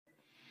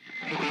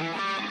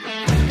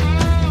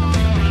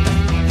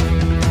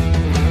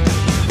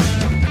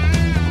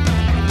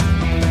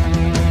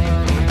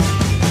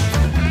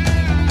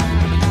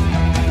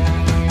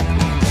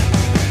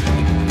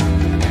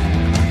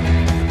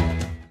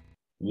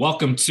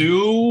Welcome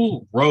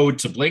to Road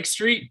to Blake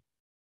Street,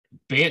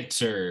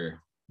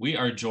 Banter. We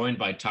are joined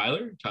by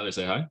Tyler. Tyler,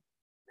 say hi.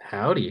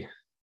 Howdy.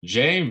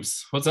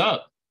 James, what's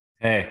up?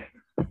 Hey,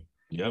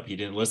 Yep, he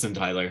didn't listen,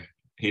 Tyler.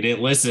 He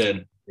didn't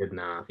listen. Did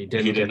not. He He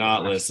didn't did get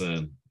not the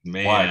listen. why?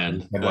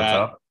 Man, What's that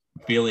up?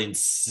 feeling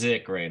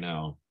sick right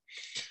now.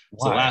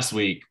 So Why? last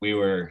week we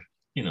were,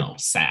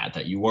 sad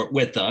that you weren't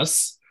with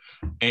us.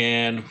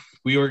 And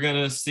we were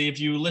going to see if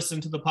you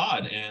listened to the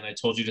pod. And I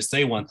told you to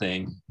say one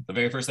thing. The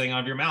very first thing out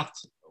of your mouth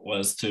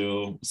was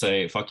to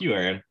say, fuck you,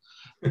 Aaron,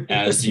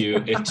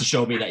 to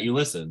show me that you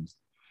listened.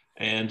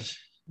 And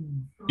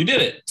you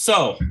did it.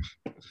 So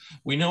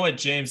we know what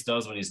James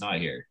does when he's not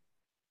here.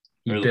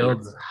 He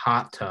builds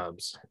hot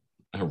tubs.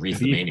 To be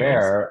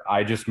fair,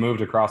 I just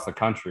moved across the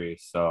country,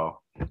 so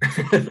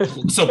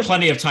So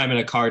plenty of time in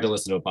a car to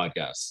listen to a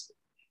podcast.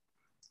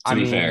 To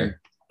be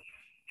fair.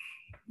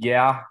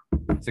 Yeah,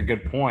 it's a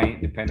good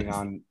point. Depending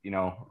on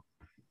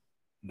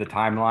the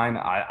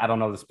timeline, I don't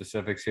know the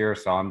specifics here,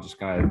 so I'm just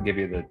gonna give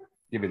you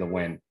the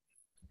win.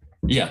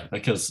 Yeah,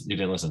 because you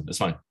didn't listen. It's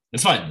fine.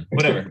 It's fine.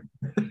 Whatever.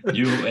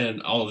 You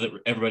and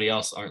everybody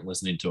else aren't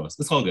listening to us.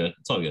 It's all good.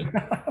 It's all good.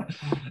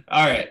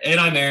 All right. And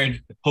I'm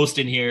Aaron,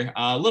 hosting here.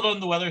 A little in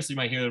the weather, so you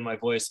might hear it in my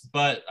voice,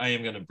 but I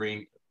am going to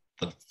bring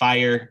the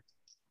fire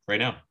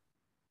right now.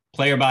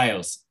 Player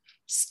bios.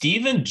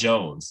 Stephen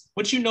Jones.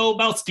 What you know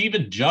about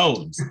Stephen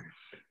Jones?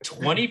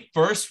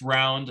 21st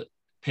round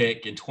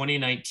pick in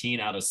 2019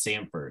 out of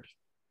Samford.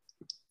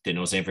 Didn't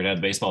know Samford had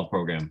a baseball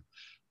program,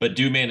 but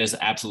dude, man, is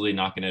absolutely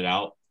knocking it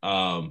out.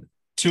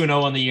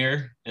 2-0 on the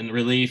year in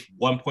relief,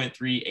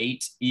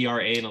 1.38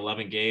 ERA in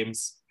 11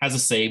 games, has a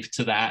save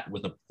to that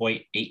with a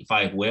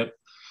 .85 whip.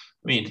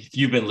 I mean, if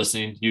you've been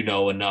listening, you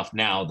know enough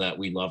now that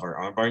we love our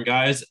arm barn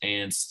guys,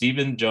 and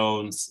Stephen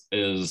Jones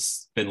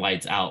has been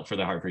lights out for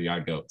the Hartford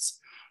Yard Goats.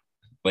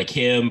 Like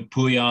him,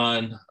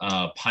 Puyon,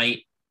 Pint,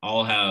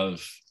 all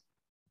have,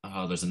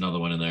 there's another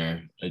one in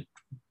there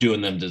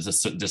doing them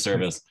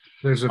disservice.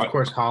 There's, of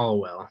course,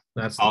 Hollowell.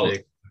 That's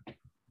the big.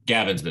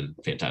 Gavin's been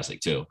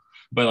fantastic too.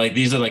 But like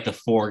these are like the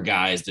four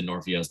guys that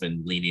Northview has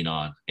been leaning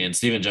on. And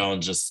Stephen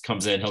Jones just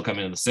comes in. He'll come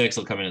in the 6th.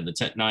 He'll come in the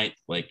 10th, 9th.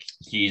 Like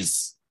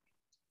he's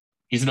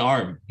an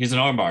arm. He's an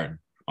arm.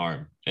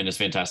 And it's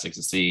fantastic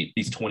to see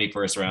these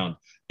 21st round,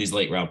 these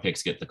late round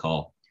picks get the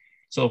call.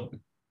 So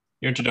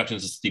your introduction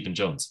to Stephen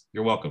Jones.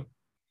 You're welcome.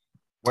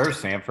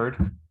 Where's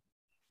Samford?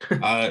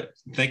 I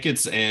think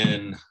it's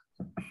in.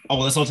 Oh,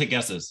 let's all take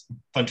guesses.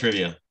 Fun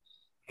trivia.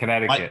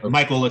 Connecticut.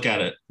 Mike will look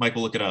at it. Mike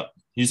will look it up.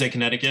 You say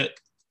Connecticut?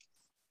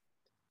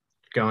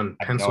 Going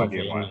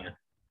Pennsylvania.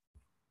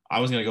 I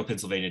was going to go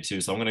Pennsylvania too,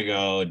 so I'm going to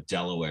go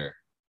Delaware.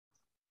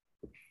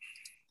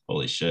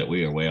 Holy shit,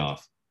 we are way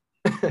off.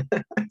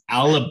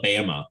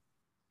 Alabama.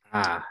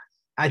 I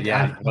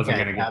wasn't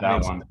going to get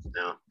that one.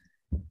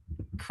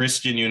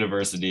 Christian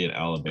University in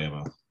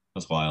Alabama.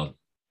 That's wild.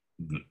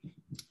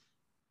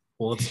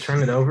 Well, let's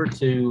turn it over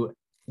to,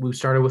 we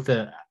started with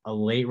a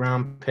late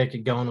round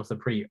pick, going with a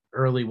pretty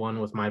early one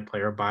with my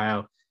player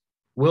bio,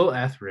 Will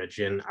Etheridge.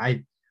 And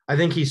I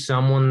think he's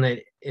someone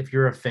that if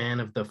you're a fan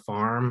of the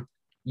farm,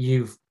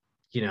 you've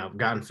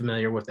gotten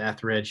familiar with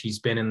Etheridge. He's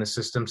been in the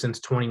system since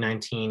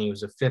 2019. He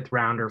was a 5th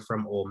rounder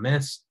from Ole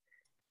Miss,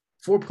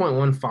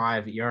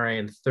 4.15 ERA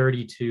and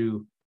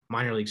 32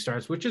 minor league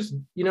starts, which is,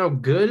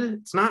 good.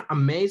 It's not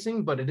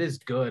amazing, but it is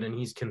good. And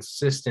he's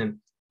consistent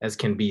as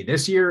can be.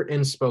 This year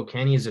in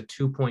Spokane, he has a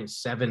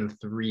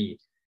 2.73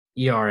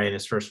 ERA in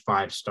his first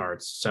 5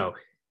 starts. So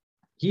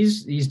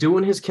he's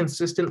doing his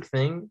consistent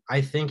thing.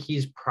 I think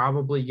he's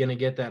probably going to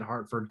get that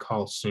Hartford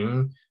call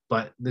soon,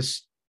 but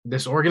this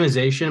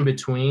organization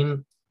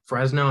between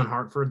Fresno and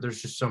Hartford,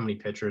 there's just so many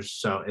pitchers.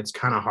 So it's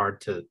kind of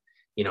hard to,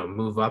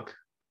 move up.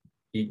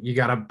 You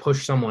got to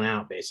push someone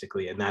out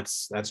basically. And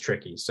that's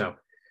tricky. So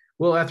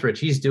Will Etheridge,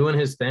 he's doing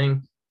his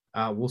thing.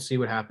 We'll see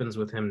what happens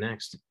with him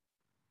next.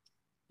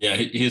 Yeah,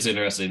 he's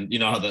interesting. You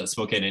know how the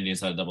Spokane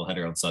Indians had a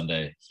doubleheader on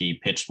Sunday? He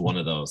pitched one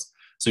of those.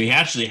 So he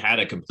actually had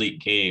a complete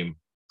game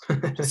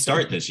to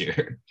start this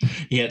year.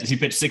 He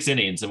pitched 6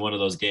 innings in one of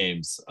those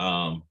games,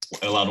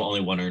 allowed only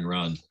 1 earned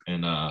run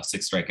and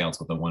 6 strikeouts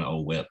with a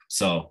 1.0 whip.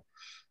 So,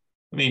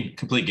 I mean,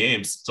 complete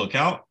games still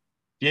count.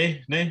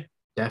 Yay, nay?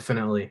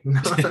 Definitely.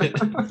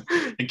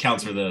 It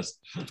counts for this.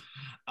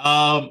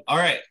 All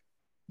right.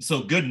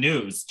 So good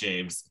news,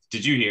 James.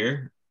 Did you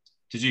hear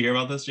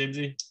about this,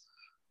 Jamesy?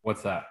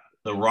 What's that?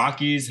 The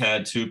Rockies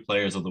had 2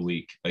 players of the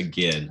week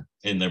again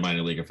in their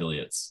minor league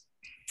affiliates.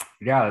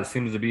 Yeah, it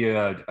seems to be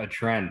a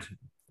trend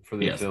for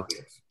the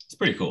affiliates. It's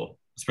pretty cool.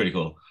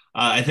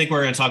 I think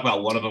we're going to talk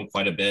about one of them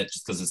quite a bit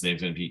just because his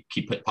name's going to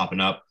keep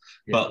popping up.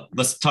 Yeah. But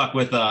let's talk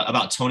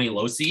about Tony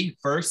Losi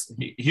first.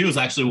 He was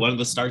actually one of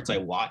the starts I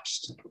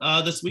watched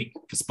this week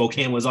because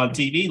Spokane was on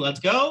TV.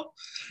 Let's go.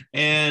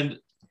 And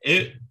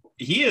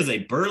he is a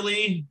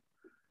burly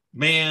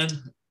man,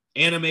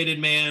 animated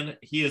man.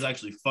 He is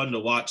actually fun to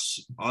watch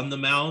on the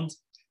mound.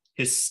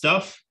 His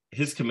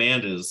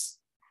command is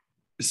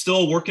still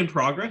a work in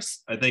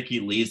progress. I think he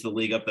leads the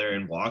league up there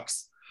in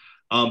walks.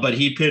 But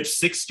he pitched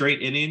 6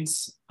 straight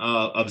innings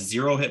of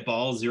 0 hit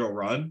ball, 0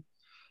 run.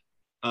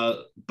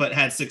 but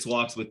had 6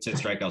 walks with 10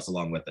 strikeouts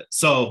along with it.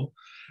 So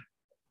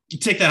you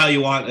take that how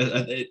you want.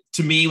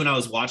 To me, when I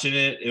was watching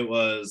it, it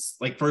was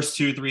like first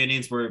 2-3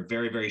 innings were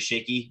very, very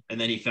shaky. And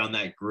then he found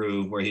that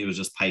groove where he was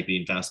just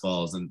piping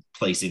fastballs and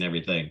placing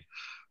everything.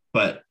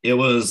 But it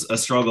was a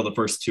struggle the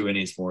first 2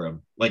 innings for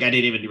him. Like, I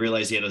didn't even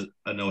realize he had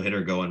a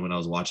no-hitter going when I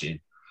was watching.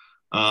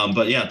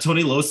 But yeah,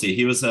 Tony Losey,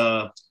 he was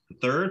a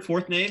 3rd,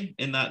 4th name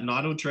in that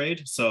Notto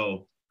trade.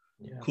 So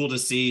cool to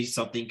see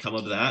something come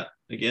of that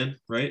again,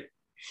 right?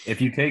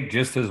 If you take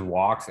just his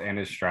walks and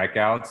his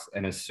strikeouts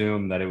and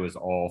assume that it was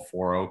all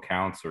 4-0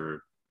 counts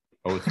or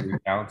 0-3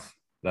 counts,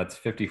 that's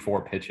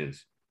 54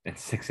 pitches in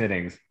 6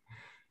 innings.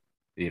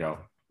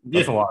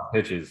 That's a lot of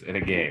pitches in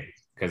a game,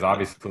 because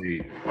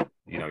obviously,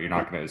 you're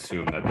not going to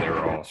assume that they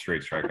were all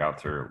straight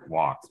strikeouts or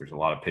walks. There's a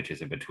lot of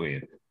pitches in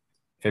between.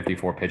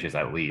 54 pitches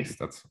at least.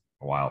 That's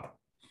wild.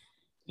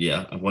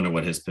 Yeah, I wonder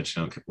what his pitch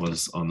count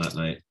was on that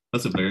night.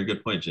 That's a very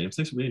good point, James.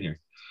 Thanks for being here.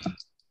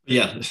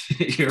 Yeah,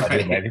 you're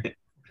right.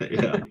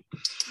 Yeah.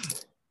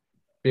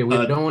 We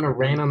don't want to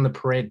rain on the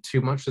parade too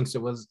much, since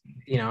it was,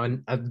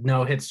 a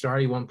no-hit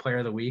start. He won Player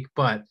of the Week.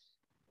 But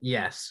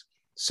yes,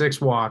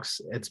 6 walks.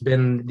 It's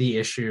been the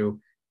issue.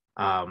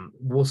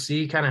 We'll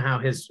see kind of how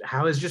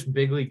his just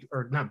big league,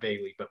 or not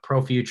big league, but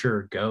pro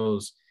future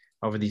goes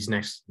over this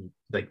next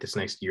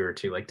year or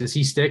two. Like, does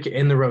he stick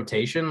in the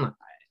rotation?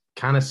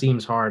 Kind of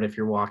seems hard if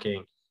you're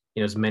walking,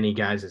 as many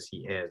guys as he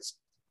is.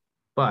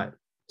 But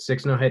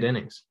 6 no-hit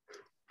innings.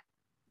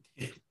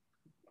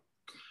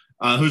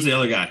 Who's the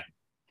other guy?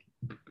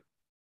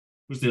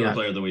 Who's the other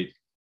player of the week?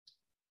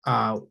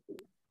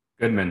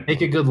 Goodman.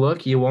 Take a good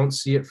look. You won't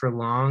see it for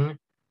long.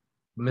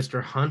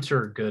 Mr.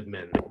 Hunter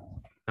Goodman,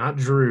 not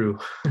Drew.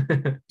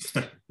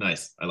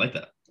 Nice. I like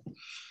that.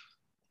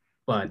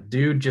 But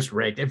dude just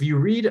raked. If you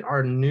read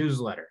our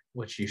newsletter,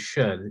 which you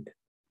should,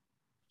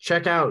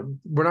 check out.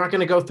 We're not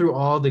going to go through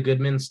all the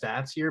Goodman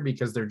stats here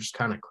because they're just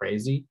kind of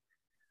crazy.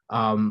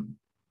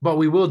 But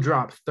we will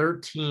drop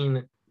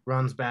 13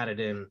 runs batted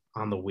in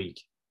on the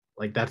week.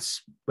 Like,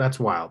 that's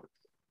wild.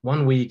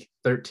 1 week,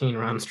 13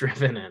 runs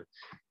driven in.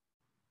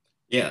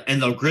 Yeah,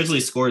 and the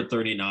Grizzlies scored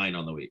 39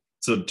 on the week.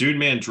 So Dude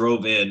Man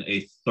drove in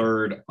a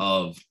third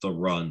of the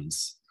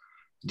runs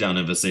down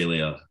in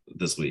Visalia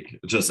this week.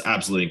 Just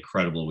absolutely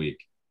incredible week.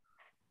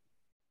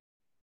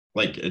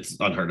 Like, it's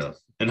unheard of.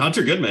 And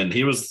Hunter Goodman,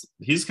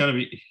 he's kind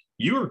of,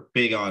 you were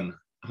big on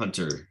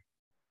Hunter,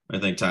 I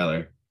think,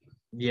 Tyler.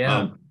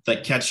 Yeah.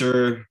 That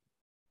catcher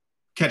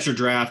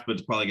draft, but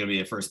it's probably going to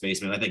be a first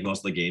baseman. I think most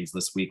of the games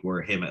this week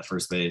were him at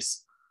first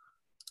base.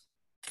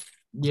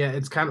 Yeah,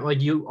 it's kind of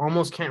like you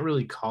almost can't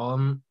really call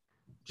him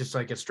just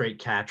like a straight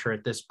catcher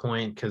at this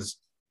point, because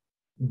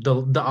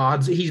the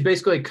odds, he's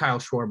basically like Kyle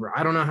Schwarber.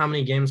 I don't know how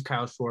many games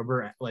Kyle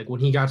Schwarber, like when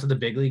he got to the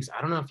big leagues,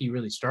 I don't know if he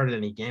really started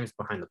any games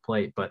behind the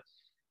plate, but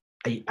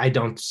I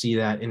don't see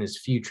that in his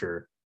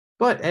future.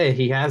 But hey,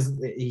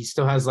 he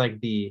still has like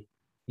the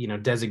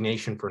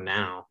designation for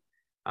now.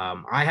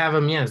 I have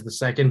him as the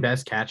second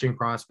best catching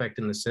prospect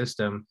in the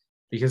system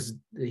because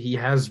he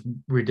has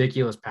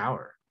ridiculous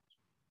power.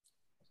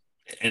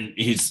 And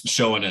he's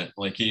showing it.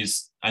 Like,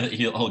 I think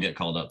he'll get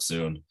called up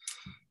soon.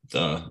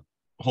 The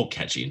whole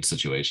catching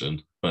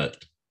situation,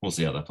 but we'll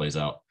see how that plays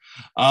out.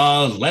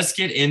 Let's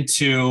get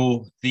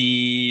into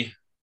the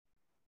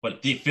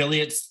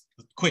affiliates.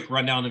 Quick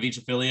rundown of each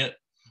affiliate.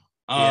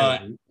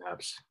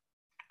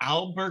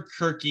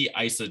 Albuquerque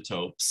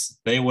Isotopes.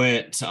 They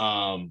went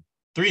 3-3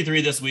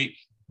 this week.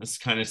 This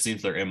kind of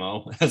seems their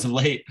MO as of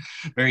late.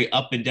 Very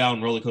up and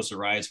down roller coaster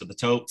rides for the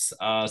Topes.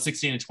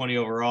 16-20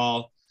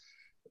 overall.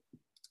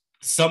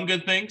 Some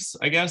good things,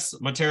 I guess.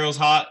 Montero's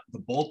hot. The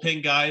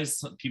bullpen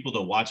guys, people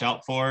to watch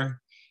out for,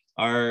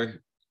 are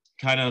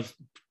kind of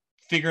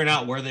figuring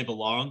out where they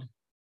belong.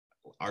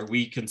 Are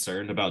we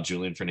concerned about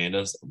Julian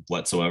Fernandez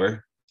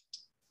whatsoever?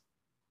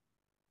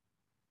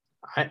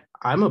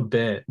 I'm a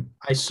bit.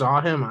 I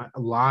saw him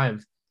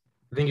live.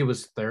 I think it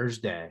was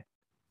Thursday.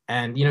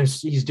 And,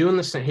 he's doing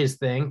his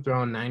thing,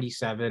 throwing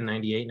 97,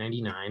 98,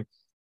 99.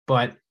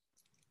 But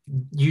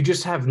you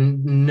just have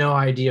no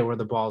idea where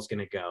the ball's going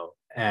to go.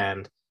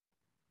 And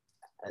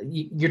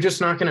you're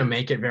just not going to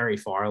make it very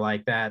far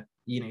like that.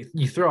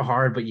 You throw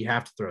hard, but you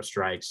have to throw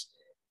strikes.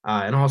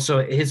 And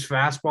also his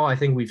fastball, I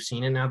think we've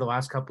seen it now the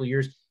last couple of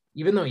years,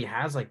 even though he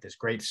has like this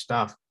great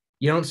stuff,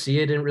 you don't see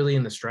it really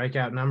in the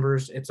strikeout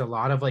numbers. It's a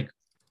lot of like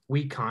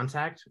weak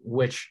contact,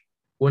 which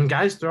when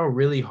guys throw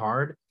really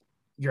hard,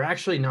 you're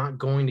actually not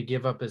going to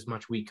give up as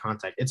much weak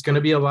contact. It's going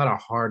to be a lot of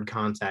hard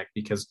contact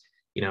because,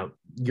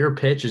 your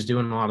pitch is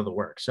doing a lot of the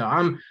work. So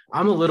I'm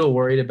a little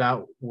worried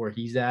about where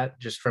he's at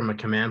just from a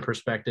command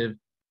perspective.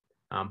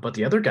 But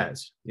the other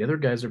guys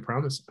are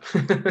promising.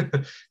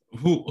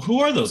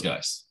 Who are those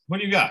guys? What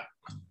do you got?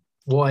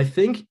 Well, I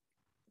think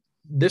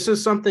this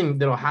is something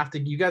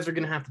you guys are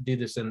going to have to do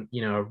this in,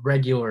 a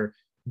regular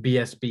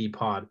BSB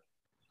pod.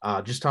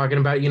 Just talking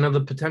about,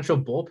 the potential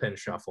bullpen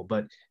shuffle.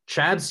 But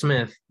Chad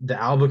Smith,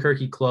 the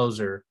Albuquerque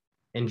closer,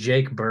 and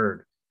Jake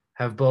Bird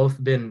have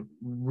both been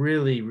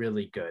really,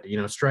 really good,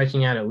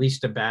 striking out at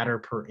least a batter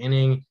per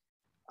inning.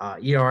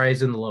 ERA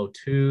is in the low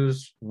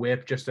twos,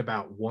 whip just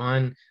about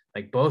 1.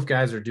 Like both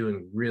guys are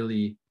doing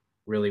really,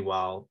 really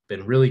well.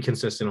 Been really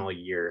consistent all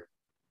year.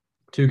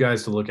 2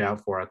 guys to look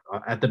out for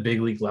at the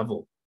big league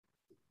level.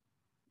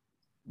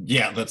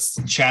 Yeah, that's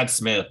Chad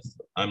Smith.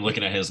 I'm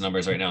looking at his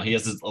numbers right now. He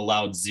has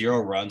allowed 0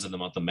 runs in the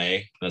month of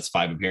May. That's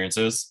 5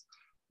 appearances.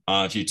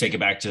 If you take it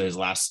back to his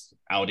last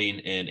outing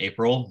in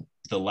April,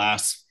 the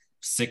last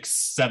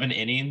 6-7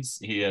 innings,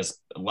 he has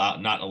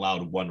not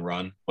allowed 1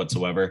 run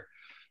whatsoever,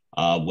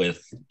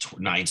 with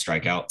 9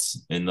 strikeouts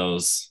in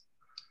those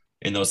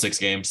 6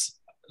 games.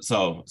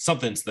 So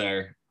something's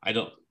there.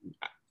 The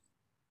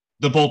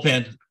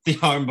bullpen, the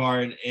arm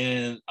barn,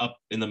 up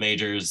in the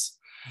majors.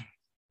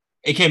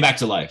 It came back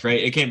to life, right?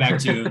 It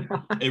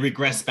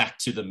regressed back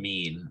to the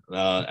mean,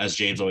 as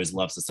James always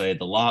loves to say,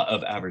 the law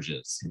of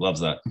averages. He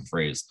loves that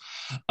phrase.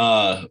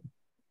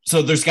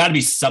 So there's got to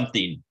be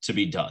something to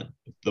be done.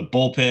 The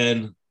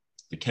bullpen,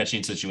 the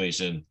catching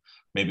situation,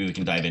 maybe we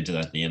can dive into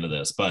that at the end of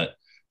this. But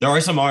there are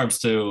some arms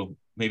to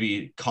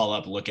maybe call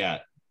up, look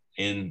at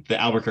in the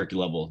Albuquerque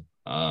level,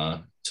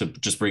 to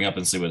just bring up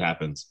and see what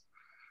happens.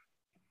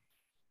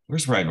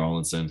 Where's Ryan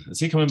Rollinson? Is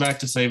he coming back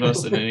to save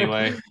us in any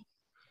way?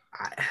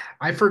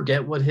 I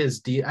forget what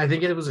I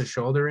think it was a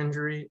shoulder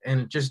injury,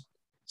 and it just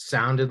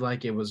sounded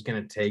like it was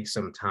going to take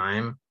some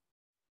time.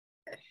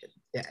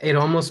 It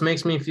almost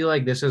makes me feel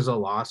like this is a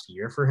lost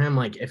year for him.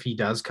 Like if he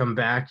does come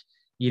back,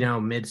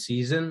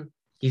 mid-season,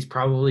 he's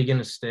probably going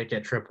to stick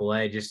at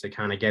AAA just to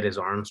kind of get his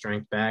arm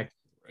strength back.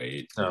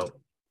 Right. So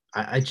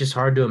it's just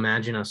hard to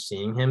imagine us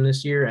seeing him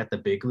this year at the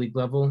big league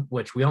level,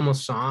 which we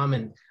almost saw him.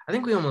 And I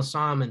think we almost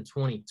saw him in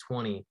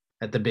 2020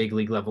 at the big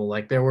league level.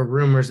 Like there were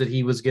rumors that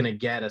he was going to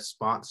get a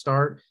spot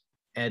start,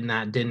 and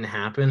that didn't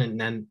happen. And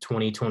then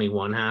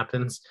 2021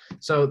 happens.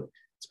 So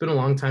it's been a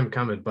long time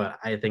coming, but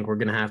I think we're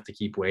going to have to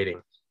keep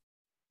waiting.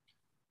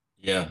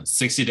 Yeah.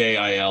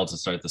 60-day IL to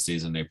start the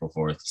season, April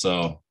 4th.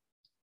 So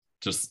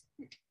just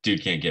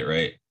dude can't get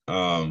right.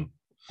 It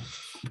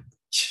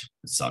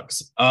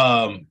sucks.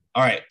 All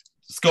right,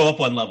 let's go up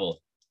one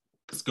level.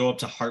 Let's go up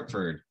to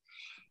Hartford.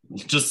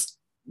 Just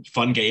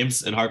fun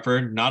games in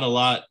Hartford. Not a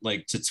lot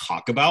to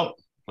talk about.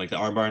 Like the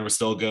arm barn was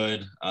still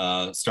good.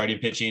 Starting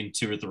pitching,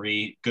 2 or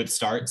 3 good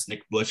starts.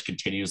 Nick Bush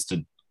continues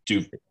to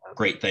do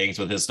great things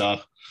with his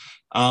stuff.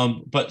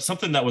 But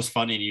something that was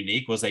fun and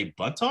unique was a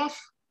bunt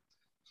off.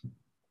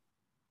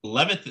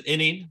 11th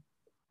inning,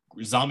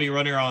 zombie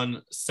runner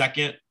on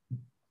second.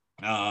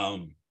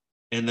 And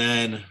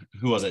then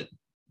who was it?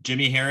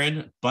 Jimmy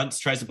Herron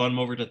tries to bunt him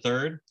over to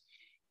third.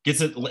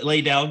 Gets it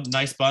laid down,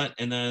 nice bunt,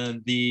 and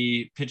then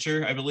the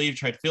pitcher, I believe,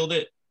 tried to field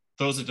it,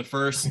 throws it to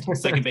first.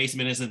 Second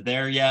baseman isn't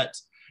there yet,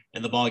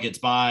 and the ball gets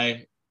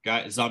by.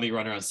 Zombie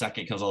runner on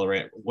second comes all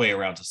the way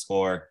around to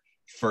score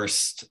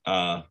first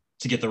to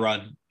get the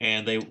run,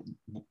 and they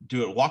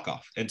do it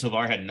walk-off. And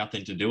Tovar had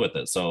nothing to do with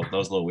it, so that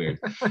was a little weird.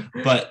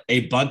 But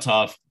a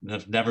bunt-off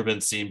have never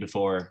been seen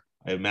before,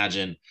 I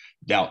imagine,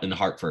 out in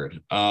Hartford.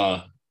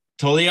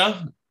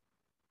 Tolia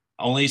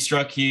only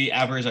struck,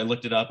 I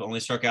looked it up,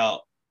 only struck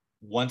out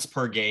once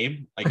per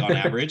game, on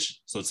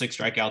average. So 6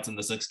 strikeouts in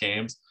the 6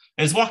 games.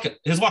 And his walk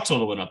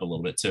total went up a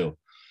little bit too.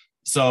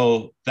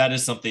 So that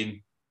is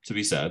something to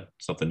be said,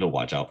 something to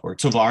watch out for.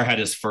 Tovar had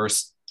his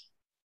first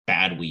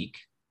bad week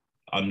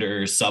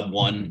under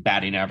sub-1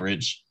 batting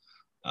average.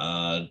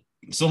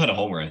 Still had a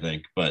homer, I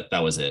think, but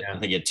that was it. Yeah. I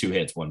think he had 2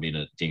 hits, 1 being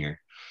a dinger.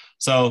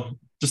 So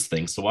just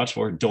things to watch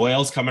for.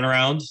 Doyle's coming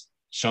around.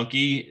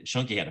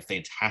 Shunky had a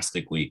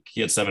fantastic week.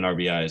 He had 7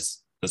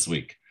 RBIs this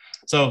week.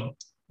 So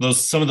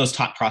some of those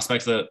top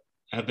prospects that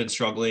have been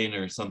struggling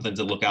or something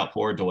to look out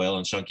for, Doyle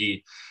and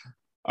Shunky,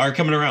 are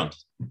coming around.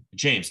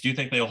 James, do you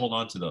think they'll hold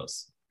on to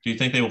those? Do you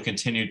think they will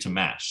continue to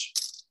mash?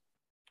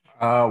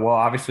 Well,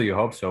 obviously you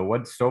hope so.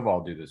 What did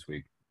Stovall do this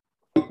week?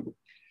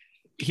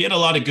 He had a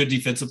lot of good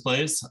defensive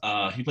plays.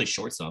 He played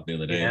shortstop the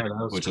other day,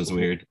 which was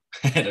weird.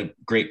 Had a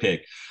great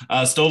pick.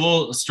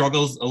 Stovall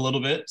struggled a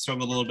little bit.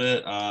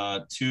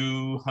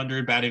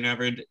 200 batting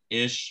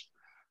average-ish,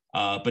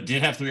 but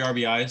did have 3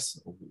 RBIs.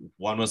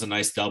 One was a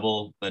nice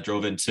double that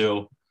drove in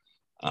 2.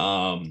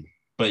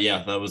 But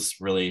yeah, that was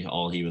really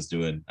all he was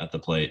doing at the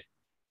plate.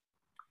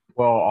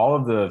 Well, all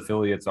of the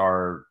affiliates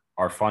are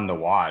fun to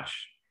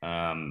watch.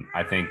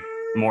 I think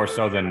more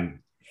so than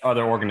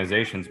other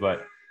organizations,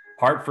 but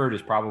Hartford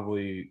is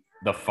probably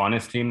the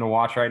funnest team to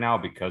watch right now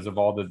because of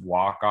all the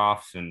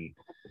walk-offs and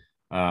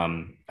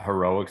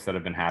heroics that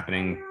have been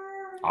happening,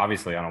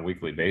 obviously, on a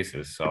weekly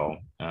basis. So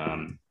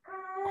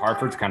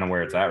Hartford's kind of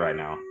where it's at right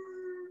now.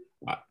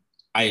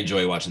 I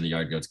enjoy watching the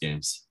Yard Goats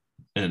games.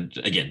 And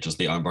again, just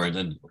the arm bars.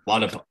 And a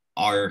lot of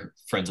our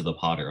friends of the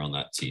pod are on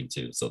that team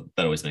too. So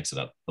that always makes it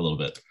up a little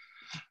bit.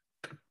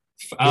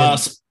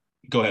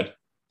 Go ahead.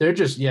 They're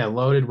just,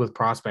 loaded with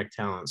prospect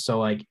talent.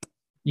 So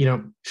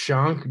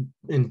Shunk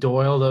and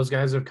Doyle, those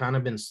guys have kind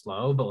of been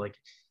slow, but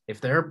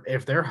if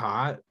they're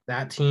hot,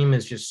 that team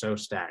is just so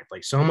stacked.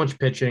 So much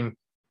pitching.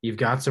 You've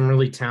got some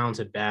really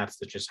talented bats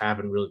that just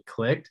haven't really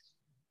clicked.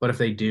 But if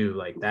they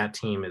do, that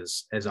team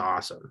is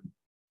awesome.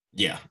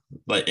 Yeah,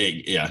 but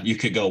you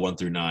could go 1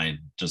 through 9,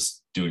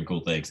 just doing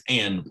cool things,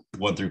 and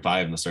 1 through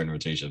 5 in the starting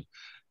rotation.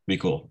 Be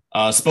cool.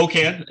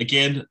 Spokane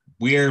again,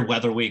 weird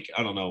weather week.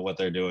 I don't know what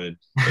they're doing.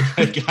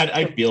 Like,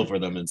 I feel for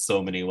them in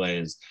so many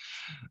ways.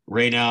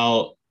 Right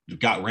now,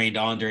 got rained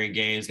on during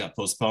games, got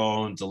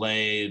postponed,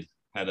 delayed,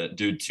 had to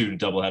do 2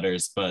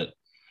 doubleheaders. But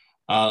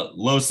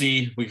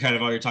Losi, we kind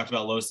of already talked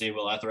about Losi,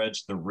 Will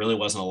Etheridge. There really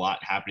wasn't a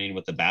lot happening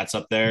with the bats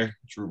up there.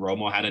 Drew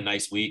Romo had a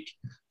nice week,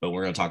 but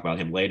we're going to talk about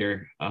him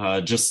later.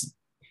 Just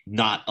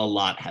not a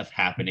lot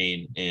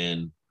happening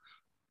in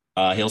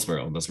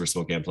Hillsborough unless we're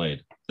Spokane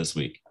played this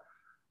week.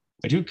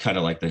 I do kind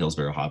of like the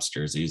Hillsborough Hops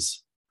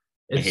jerseys.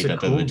 I hate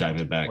that they're the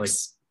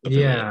Diamondbacks.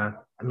 Yeah,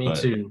 me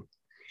too.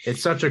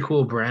 It's such a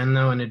cool brand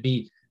though, and it'd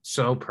be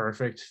so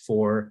perfect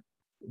for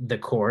the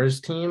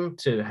Coors team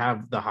to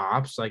have the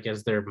Hops like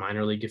as their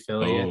minor league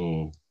affiliate.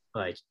 Oh.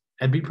 Like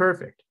it'd be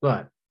perfect,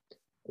 but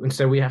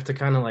instead we have to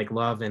kind of like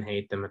love and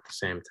hate them at the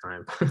same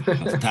time.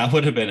 That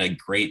would have been a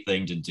great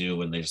thing to do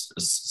when they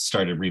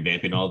started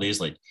revamping all these.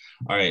 Like,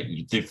 all right,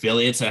 the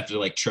affiliates have to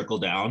like trickle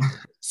down.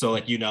 So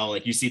like,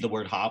 like you see the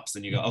word Hops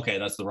and you go, okay,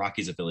 that's the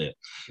Rockies affiliate.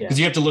 Because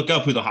you have to look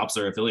up who the Hops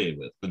are affiliated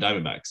with, the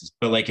Diamondbacks.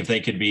 But like if they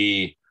could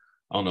be,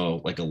 I don't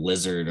know, like a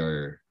lizard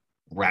or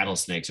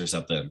rattlesnakes or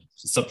something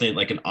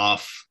like an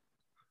off.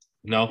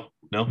 No,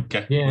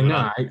 okay. Yeah,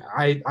 no,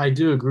 I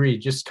do agree.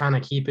 Just kind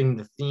of keeping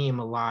the theme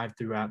alive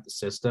throughout the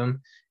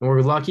system. And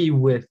we're lucky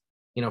with,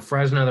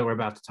 Fresno that we're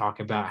about to talk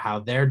about, how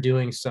they're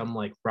doing some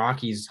like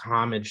Rockies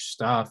homage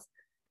stuff,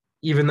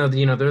 even though,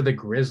 they're the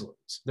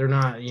Grizzlies. They're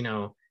not,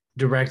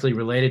 directly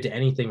related to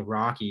anything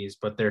Rockies,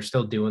 but they're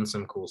still doing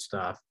some cool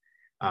stuff.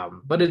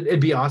 But it'd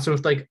be awesome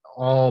if like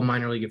all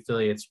minor league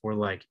affiliates were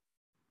like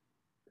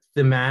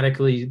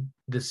thematically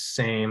the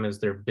same as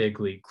their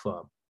big league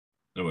club.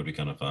 It would be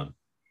kind of fun.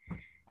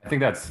 I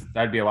think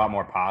that'd be a lot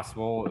more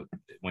possible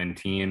when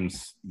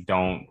affiliates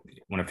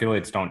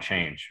don't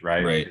change,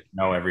 right? Right.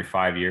 Every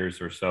 5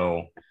 years or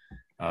so,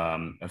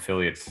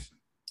 affiliates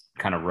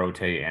kind of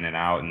rotate in and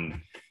out. And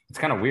it's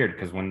kind of weird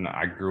because when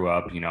I grew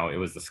up, it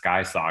was the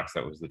Sky Sox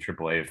that was the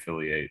AAA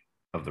affiliate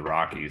of the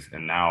Rockies.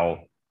 And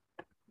now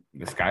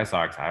the Sky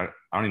Sox, I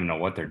don't even know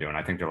what they're doing.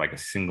 I think they're like a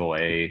single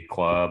A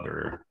club,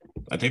 or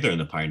I think they're in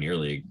the Pioneer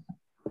League.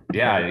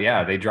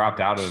 Yeah. They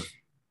dropped out of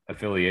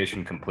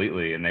affiliation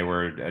completely, and they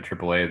were a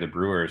AAA of the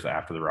Brewers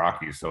after the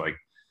Rockies. So like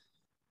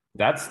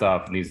that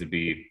stuff needs to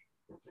be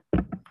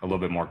a little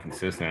bit more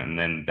consistent, and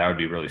then that would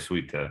be really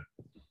sweet to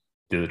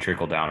do the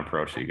trickle down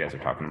approach that you guys are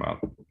talking about.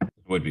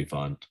 It would be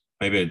fun.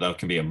 Maybe that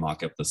can be a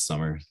mock-up this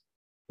summer.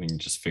 We can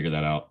just figure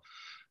that out.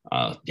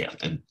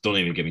 And don't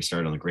even get me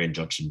started on the Grand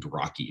Junction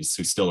Rockies,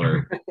 who still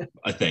are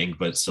a thing,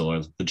 but still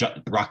are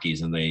the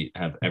Rockies, and they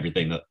have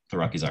everything that the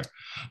Rockies are.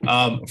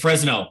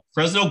 Fresno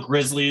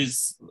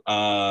Grizzlies,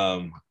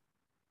 fun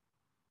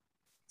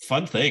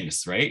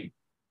things, right?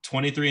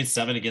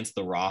 23-7 against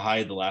the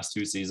Rawhide the last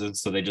 2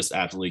 seasons, so they just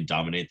absolutely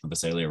dominate the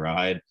Visalia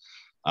Rawhide.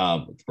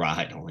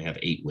 Rawhide only have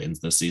 8 wins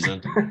this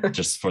season,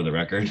 just for the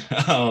record.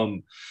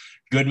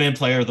 Goodman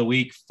Player of the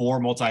Week, 4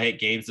 multi-hit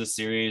games this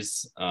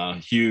series,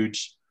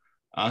 huge.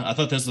 I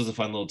thought this was a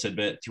fun little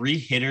tidbit. 3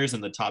 hitters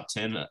in the top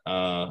 10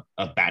 of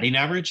batting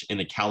average in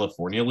the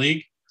California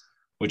League,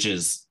 which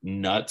is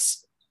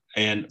nuts.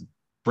 And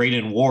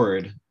Braden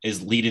Ward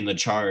is leading the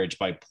charge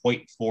by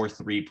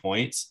 0.43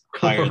 points,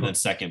 higher than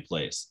second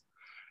place.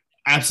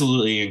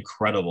 Absolutely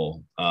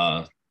incredible.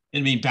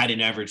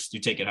 Batting average, you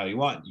take it how you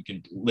want. You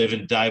can live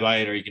and die by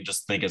it, or you can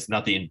just think it's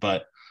nothing.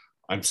 But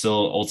I'm still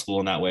old school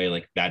in that way.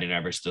 Like batting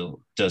average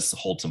still does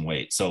hold some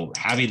weight. So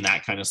having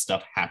that kind of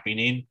stuff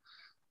happening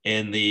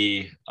in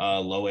the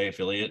low A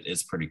affiliate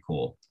is pretty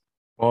cool.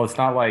 Well, it's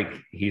not like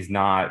he's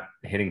not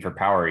hitting for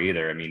power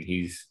either. I mean,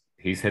 he's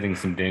hitting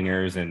some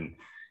dingers and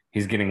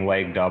he's getting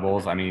leg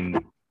doubles. I mean,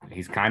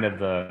 he's kind of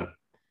the,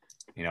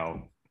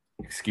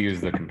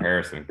 excuse the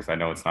comparison because I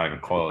know it's not even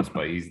close,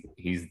 but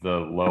he's the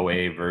low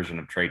A version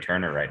of Trey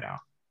Turner right now.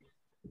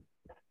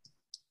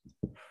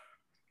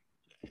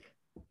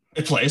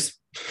 It plays.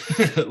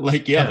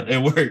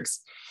 It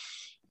works.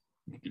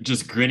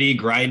 Just gritty,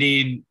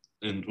 grinding,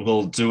 and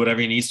will do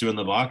whatever he needs to in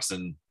the box,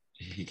 and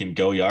he can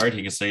go yard,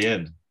 he can stay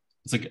in.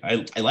 It's like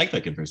I like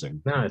that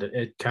comparison. No,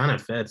 it kind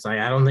of fits.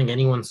 I don't think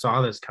anyone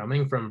saw this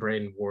coming from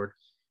Braden Ward,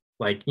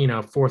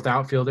 fourth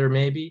outfielder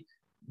maybe,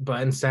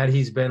 but instead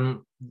he's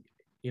been,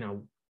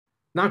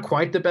 not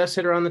quite the best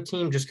hitter on the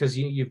team just because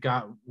you've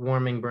got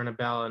Warming,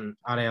 Bernabel, and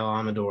Ariel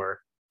Amador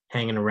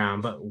hanging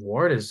around, but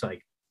Ward has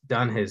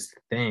done his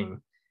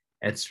thing.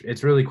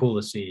 It's really cool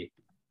to see.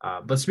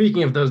 But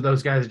speaking of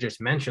those guys I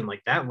just mentioned,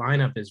 that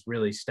lineup is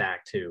really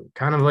stacked too.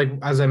 Kind of like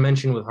as I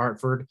mentioned with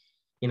Hartford,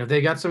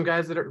 they got some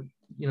guys that are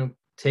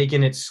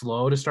taking it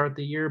slow to start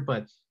the year,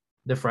 but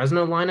the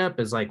Fresno lineup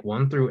is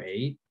 1 through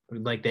 8.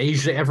 They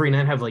usually every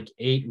night have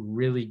 8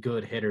 really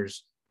good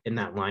hitters in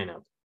that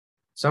lineup.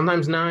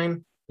 Sometimes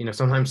 9,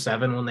 sometimes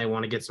 7 when they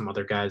want to get some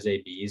other guys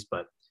ABs,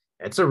 but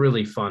it's a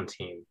really fun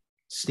team.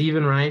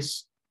 Steven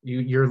Rice,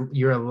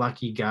 you're a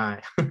lucky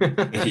guy.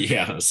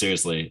 Yeah,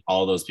 seriously.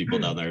 All those people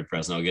down there in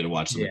Fresno get to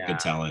watch some good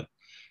talent.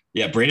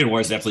 Yeah, Braden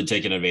Ward's definitely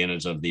taken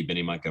advantage of the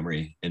Benny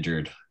Montgomery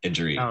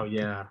injury. Oh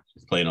yeah.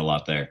 He's playing a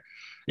lot there.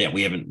 Yeah,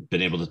 we haven't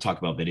been able to talk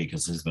about Benny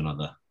because he's been on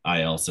the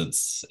IL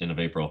since end of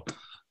April.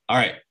 All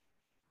right,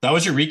 that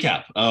was your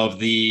recap of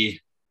the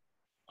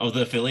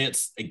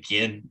affiliates.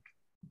 Again,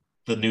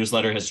 the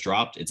newsletter has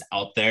dropped. It's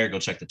out there. Go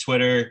check the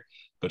Twitter.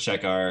 Go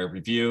check our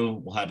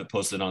review. We'll have it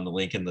posted on the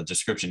link in the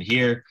description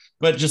here.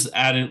 But just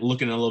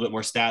looking at a little bit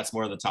more stats,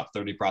 more of the top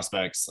 30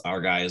 prospects. Our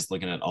guys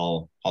looking at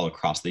all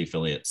across the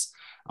affiliates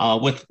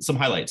with some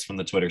highlights from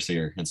the Twitter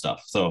here and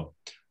stuff. So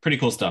pretty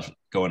cool stuff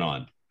going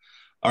on.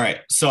 All right.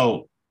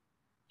 So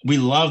we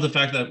love the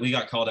fact that we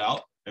got called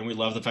out, and we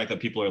love the fact that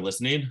people are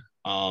listening.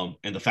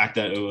 And the fact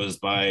that it was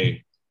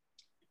by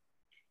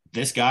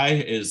this guy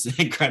is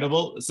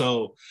incredible.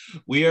 So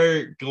we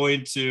are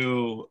going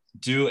to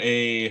do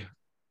a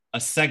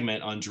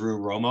segment on Drew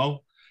Romo.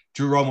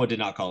 Drew Romo did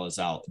not call us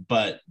out,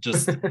 but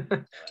just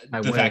the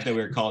fact that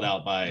we were called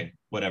out by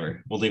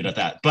whatever, we'll leave it at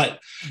that. But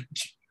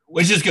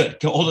which is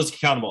good. Hold us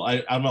accountable.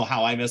 I don't know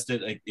how I missed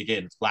it.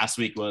 Again, last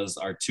week was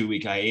our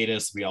 2-week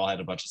hiatus. We all had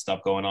a bunch of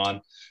stuff going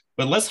on,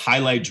 but let's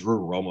highlight Drew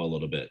Romo a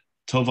little bit.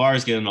 Tovar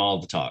is getting all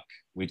the talk.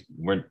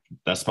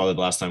 That's probably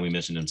the last time we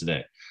mentioned him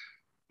today.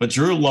 But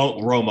Drew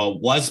Romo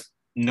was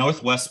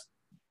Northwest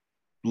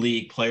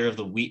League Player of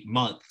the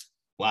Month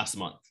last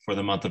month for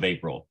the month of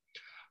April.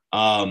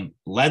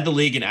 Led the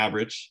league in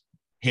average,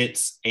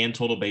 hits, and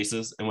total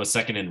bases, and was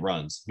second in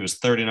runs. He was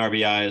third in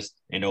RBIs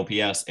and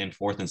OPS and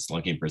fourth in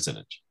slugging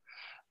percentage.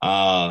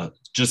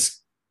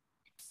 Just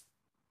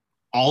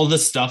all the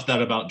stuff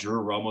that about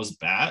Drew Romo's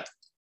bat,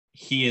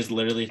 he is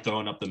literally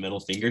throwing up the middle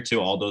finger to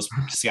all those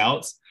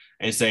scouts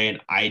and saying,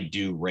 I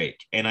do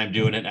rake, and I'm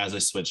doing it as a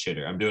switch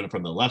hitter. I'm doing it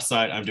from the left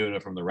side. I'm doing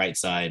it from the right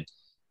side.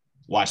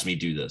 Watch me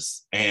do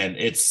this. And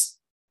it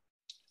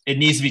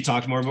needs to be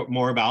talked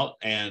more about.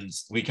 And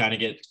we kind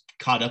of get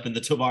caught up in the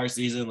Tovar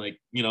season, like,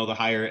 the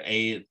higher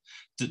A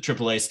to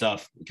AAA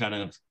stuff kind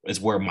of is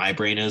where my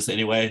brain is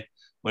anyway,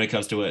 when it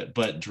comes to it.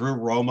 But Drew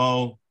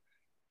Romo,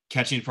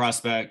 catching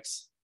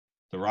prospects,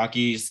 the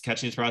Rockies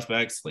catching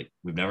prospects, like,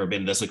 we've never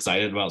been this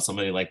excited about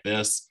somebody like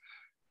this.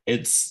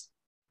 It's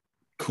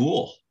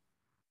cool.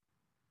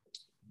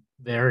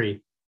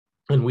 Very.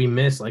 And we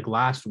missed like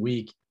last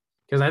week,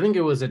 because I think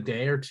it was a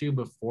day or two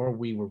before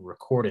we were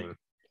recording,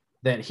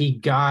 that he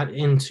got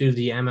into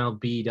the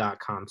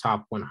MLB.com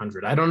top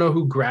 100. I don't know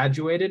who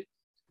graduated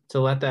to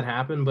let that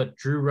happen, but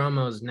Drew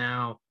Romo is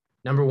now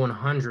number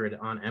 100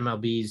 on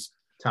MLB's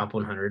top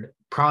 100.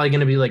 Probably going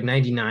to be like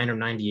 99 or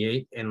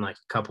 98 in like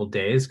a couple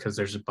days, because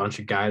there's a bunch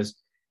of guys,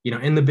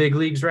 in the big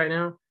leagues right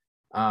now.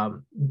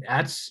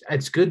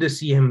 It's good to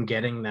see him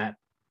getting that,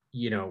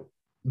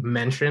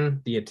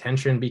 mention, the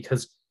attention,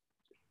 because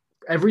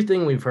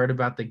everything we've heard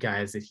about the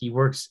guy is that he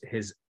works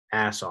his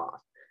ass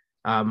off.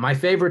 My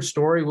favorite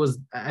story was,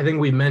 I think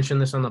we mentioned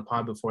this on the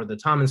pod before, the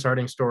Tom and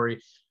Starting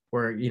story,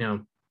 where,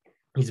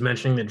 he's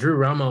mentioning that Drew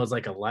Romo is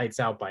like a lights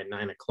out by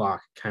 9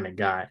 o'clock kind of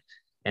guy.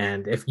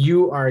 And if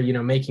you are,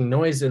 making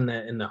noise in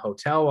the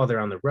hotel while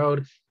they're on the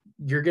road,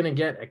 you're going to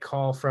get a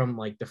call from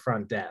like the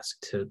front desk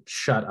to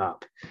shut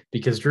up,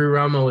 because Drew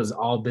Romo is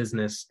all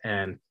business.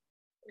 And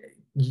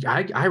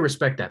I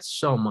respect that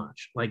so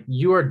much. Like,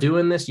 you are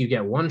doing this, you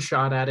get one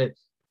shot at it,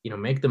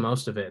 make the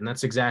most of it. And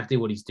that's exactly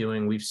what he's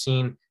doing. We've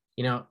seen,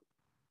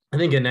 I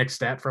think a next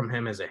step from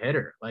him as a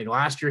hitter. Like,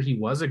 last year he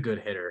was a good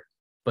hitter,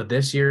 but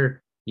this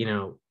year,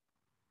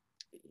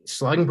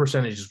 slugging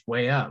percentage is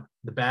way up.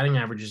 The batting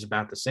average is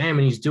about the same,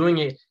 and he's doing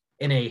it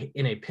in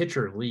a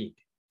pitcher league.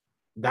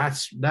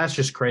 That's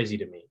just crazy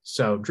to me.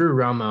 So Drew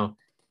Romo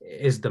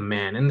is the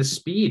man. And the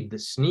speed, the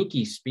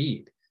sneaky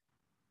speed.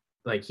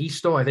 Like, he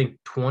stole, I think,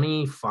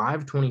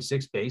 25,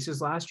 26 bases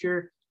last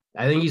year.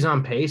 I think he's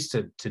on pace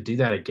to do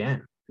that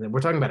again. We're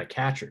talking about a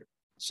catcher.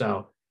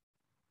 So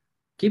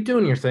keep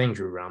doing your thing,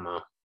 Drew Romo.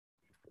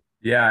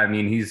 Yeah, I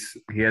mean,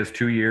 he has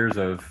 2 years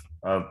of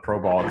pro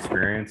ball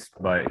experience,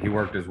 but he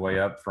worked his way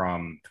up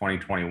from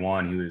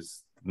 2021. He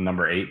was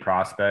number 8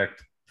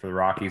 prospect for the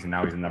Rockies, and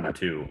now he's a number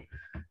 2.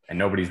 And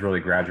nobody's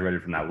really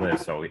graduated from that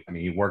list. So, I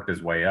mean, he worked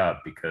his way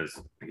up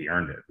because he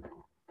earned it.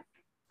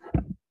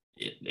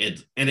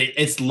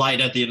 It's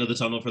light at the end of the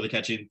tunnel for the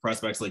catching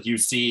prospects. Like, you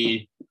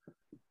see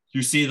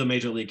the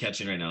major league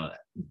catching right now.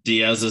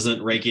 Diaz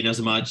isn't raking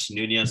as much.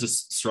 Nunez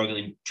is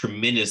struggling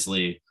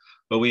tremendously,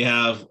 but we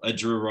have a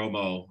Drew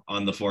Romo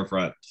on the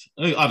forefront.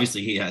 I mean,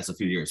 obviously he has a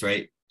few years,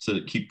 right?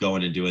 To keep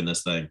going and doing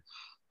this thing.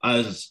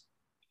 It's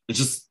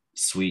just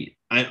sweet.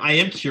 I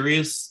am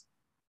curious.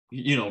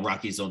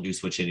 Rockies don't do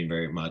switch hitting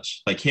very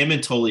much. Like, him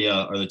and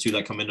Tolia are the two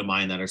that come into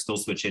mind that are still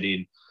switch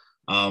hitting.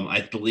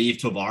 I believe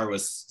Tovar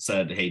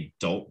said, hey,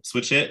 don't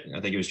switch hit.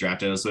 I think he was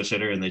drafted as a switch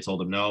hitter, and they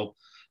told him no.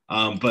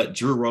 But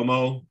Drew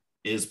Romo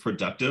is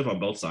productive on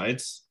both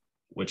sides,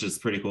 which is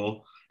pretty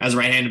cool. As a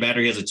right-handed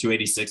batter, he has a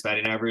 286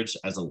 batting average.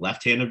 As a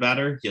left-handed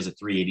batter, he has a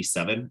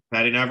 387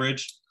 batting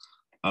average.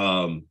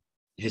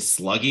 His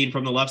slugging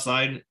from the left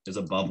side is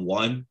above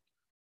 1.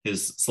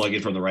 His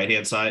slugging from the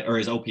right-hand side, or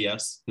his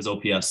OPS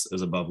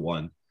is above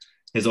 1.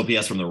 His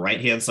OPS from the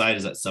right-hand side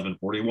is at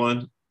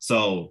 741.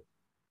 So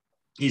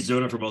He's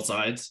doing it for both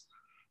sides,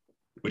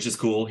 which is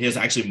cool. He has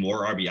actually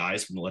more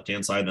RBIs from the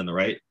left-hand side than the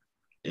right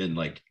in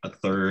like a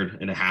third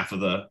and a half of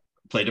the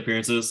plate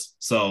appearances.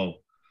 So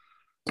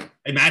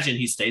imagine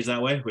he stays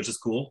that way, which is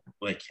cool.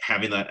 Like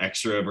having that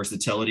extra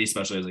versatility,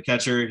 especially as a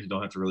catcher. You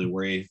don't have to really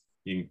worry.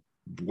 You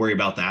worry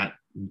about that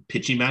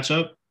pitching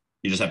matchup.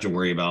 You just have to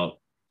worry about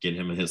getting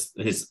him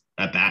his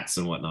at bats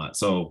and whatnot.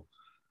 So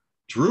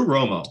Drew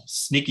Romo,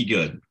 sneaky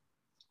good.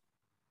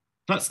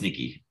 Not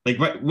sneaky. Like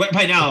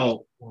right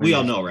now, we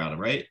all know around him,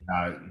 right?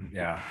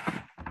 Yeah.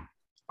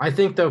 I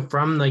think though,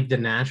 from like the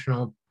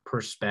national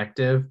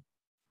perspective,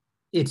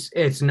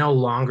 it's no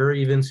longer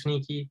even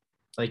sneaky.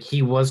 Like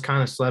he was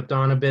kind of slept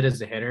on a bit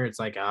as a hitter. It's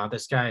like,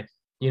 this guy,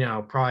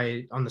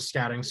 probably on the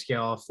scouting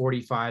scale, a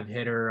 45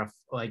 hitter,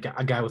 like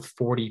a guy with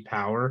 40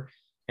 power.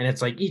 And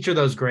it's like each of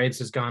those grades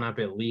has gone up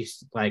at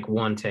least like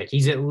one tick.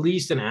 He's at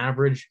least an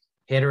average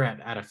hitter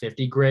at a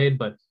 50 grade,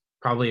 but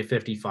probably a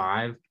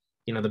 55.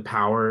 The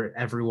power,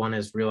 everyone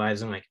is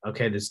realizing like,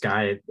 okay, this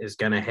guy is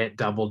going to hit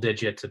double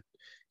digit to,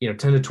 10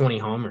 to 20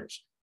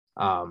 homers.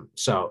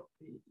 So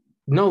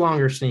no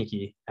longer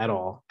sneaky at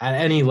all at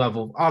any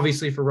level,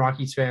 obviously for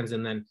Rockies fans.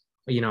 And then,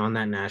 on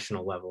that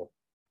national level.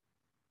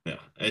 Yeah,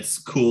 it's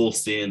cool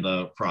seeing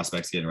the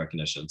prospects getting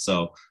recognition.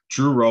 So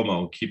Drew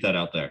Romo, keep that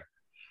out there.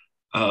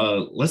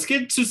 Let's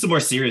get to some more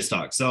serious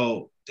talk.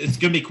 So it's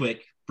going to be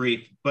quick,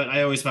 brief, but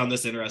I always found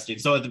this interesting.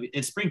 So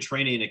in spring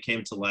training, it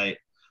came to light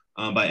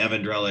by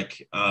Evan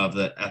Drellick of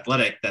the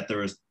Athletic that there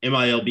was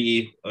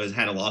MILB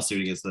had a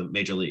lawsuit against the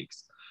major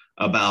leagues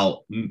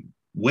about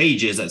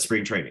wages at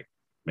spring training.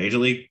 Major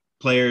league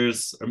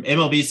players,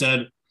 MLB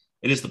said,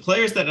 it is the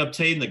players that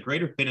obtain the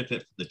greater benefit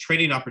from the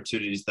training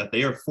opportunities that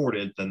they are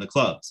afforded than the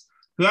clubs,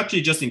 who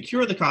actually just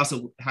incur the cost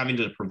of having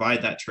to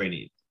provide that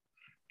training.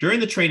 During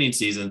the training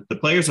season, the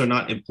players are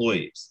not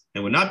employees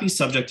and would not be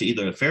subject to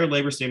either the Fair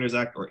Labor Standards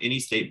Act or any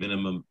state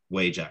minimum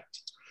wage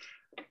act.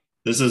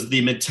 This is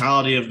the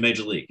mentality of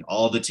Major League,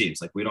 all the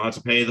teams. Like, we don't have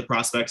to pay the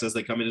prospects as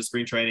they come into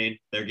spring training.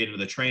 They're getting to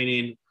the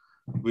training.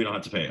 We don't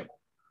have to pay them.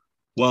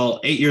 Well,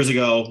 8 years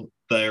ago,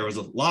 there was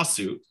a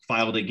lawsuit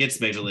filed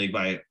against Major League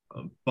by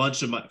a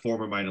bunch of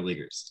former minor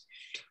leaguers.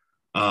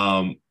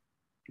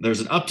 There's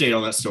an update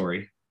on that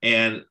story,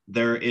 and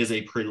there is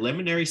a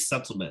preliminary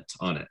settlement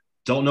on it.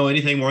 Don't know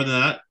anything more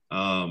than that.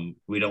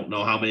 We don't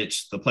know how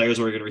much the players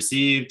were going to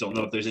receive. Don't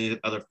know if there's any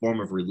other form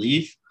of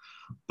relief,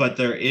 but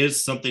there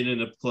is something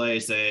into play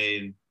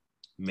saying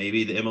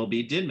maybe the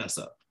MLB did mess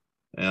up.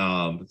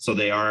 So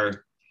they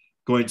are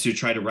going to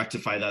try to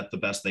rectify that the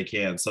best they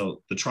can.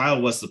 So the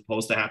trial was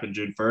supposed to happen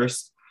June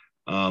 1st.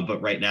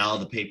 But right now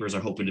the papers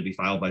are hoping to be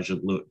filed by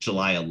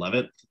July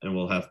 11th, and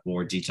we'll have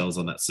more details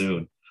on that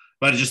soon.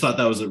 But I just thought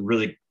that was a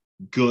really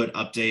good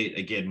update.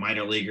 Again,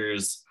 minor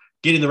leaguers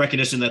getting the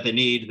recognition that they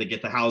need. They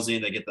get the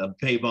housing, they get the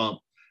pay bump,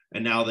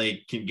 and now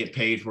they can get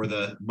paid for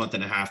the month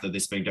and a half that they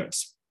spend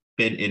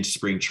in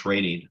spring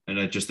training. And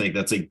I just think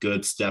that's a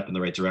good step in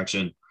the right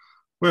direction.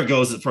 Where it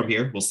goes from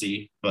here, we'll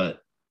see. But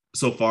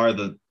so far,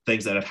 the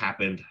things that have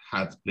happened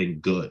have been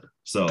good.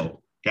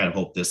 So kind of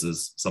hope this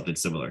is something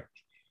similar.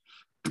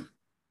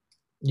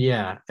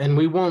 Yeah, and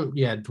we won't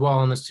dwell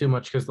on this too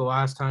much because the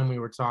last time we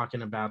were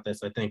talking about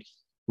this, I think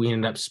we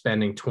ended up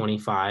spending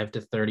 25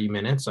 to 30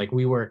 minutes. Like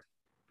we were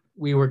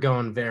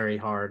going very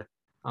hard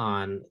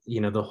on,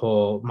 the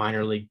whole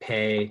minor league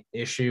pay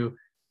issue.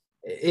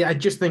 I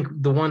just think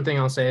the one thing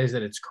I'll say is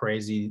that it's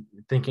crazy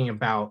thinking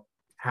about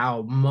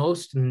how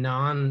most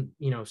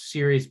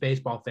serious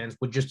baseball fans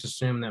would just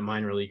assume that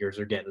minor leaguers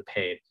are getting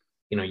paid,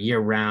 year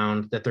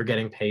round, that they're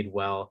getting paid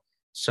well.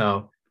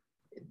 So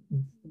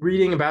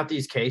reading about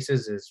these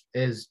cases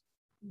is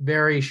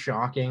very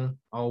shocking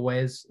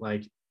always.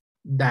 Like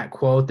that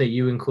quote that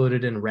you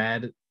included in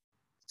red,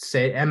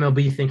 say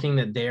MLB thinking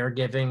that they are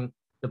giving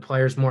the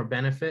players more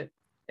benefit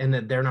and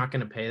that they're not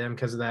going to pay them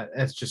because of that.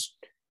 That's just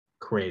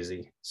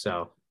crazy.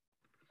 So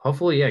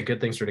hopefully,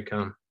 good things are to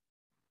come.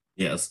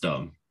 Yeah, it's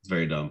dumb. It's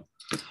very dumb.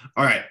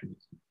 All right,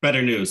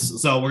 better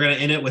news. So we're going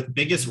to end it with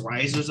biggest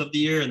risers of the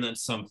year and then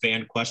some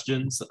fan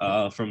questions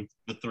from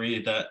the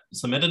three that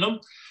submitted them.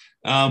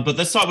 But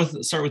let's start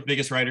with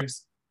biggest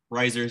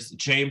risers.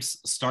 James,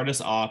 start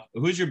us off.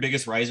 Who's your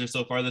biggest riser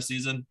so far this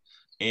season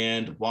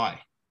and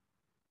why?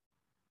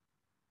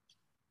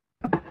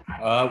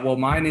 Well,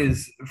 mine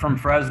is from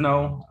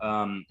Fresno,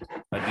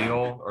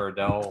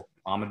 Adel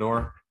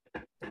Amador.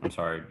 I'm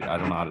sorry, I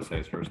don't know how to say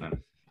his first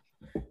name.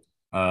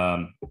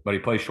 But he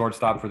plays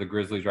shortstop for the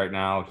Grizzlies right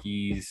now.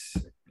 He's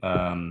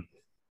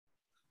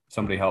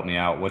somebody help me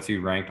out. What's he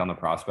ranked on the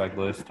prospect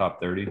list? Top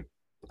 30?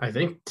 I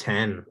think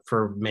 10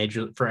 for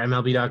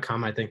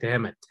MLB.com. I think they have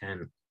him at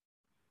 10.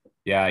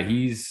 Yeah,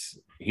 he's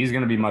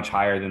going to be much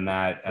higher than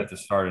that at the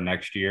start of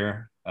next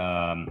year,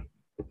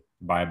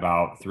 by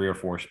about 3 or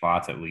 4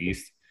 spots at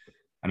least.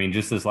 I mean,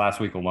 just this last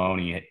week alone,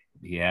 he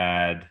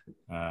had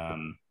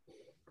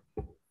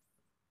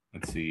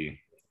let's see,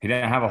 he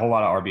didn't have a whole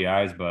lot of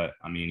RBIs, but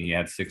I mean, he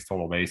had 6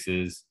 total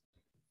bases.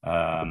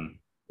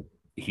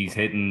 He's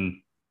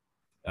hitting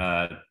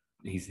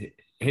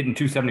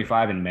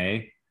 275 in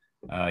May.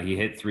 He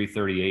hit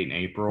 338 in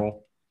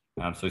April.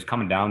 So he's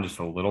coming down just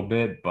a little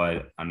bit,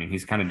 but I mean,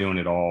 he's kind of doing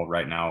it all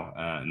right now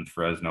in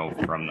Fresno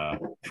from the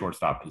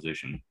shortstop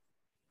position.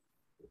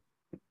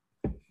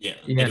 Yeah,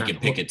 Yeah, and he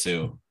can pick it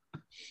too.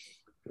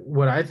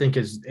 What I think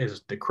is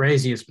the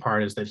craziest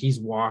part is that he's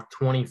walked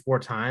 24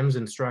 times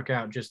and struck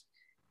out just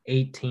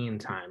 18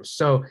 times.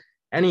 So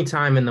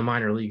anytime in the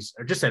minor leagues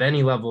or just at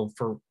any level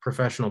for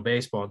professional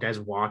baseball, guys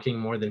walking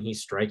more than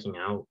he's striking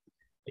out,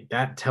 like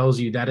that tells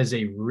you that is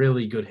a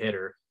really good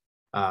hitter.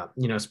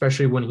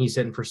 Especially when he's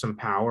hitting for some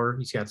power.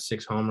 He's got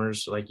 6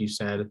 homers, like you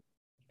said, and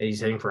he's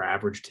hitting for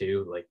average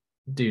too. Like,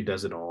 dude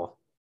does it all.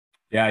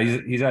 Yeah,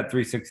 he's at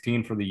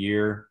 316 for the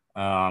year,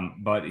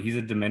 but he's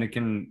a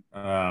Dominican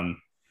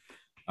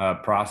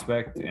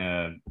prospect,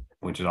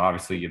 which is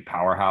obviously a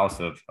powerhouse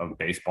of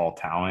baseball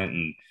talent,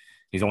 and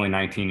he's only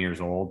 19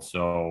 years old.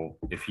 So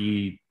if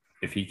he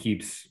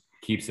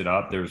keeps it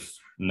up, there's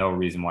no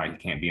reason why he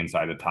can't be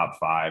inside the top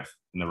 5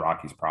 in the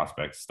Rockies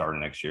prospects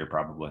starting next year,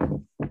 probably.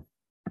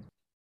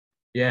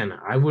 Yeah, and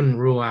I wouldn't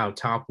rule out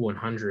top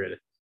 100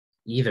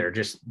 either.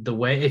 Just the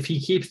way, if he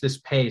keeps this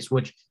pace,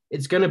 which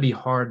it's going to be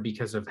hard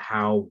because of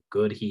how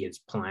good he is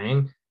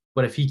playing.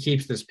 But if he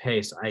keeps this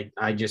pace,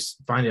 I just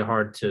find it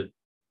hard to,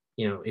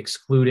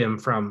 exclude him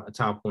from a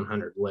top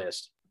 100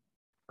 list.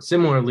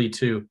 Similarly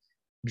to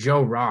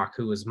Joe Rock,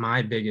 who was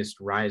my biggest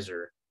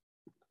riser.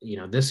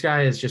 This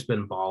guy has just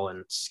been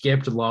balling.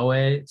 Skipped low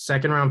A,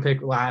 second round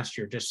pick last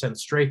year, just sent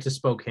straight to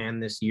Spokane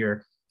this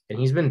year. And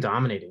he's been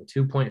dominating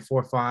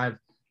 2.45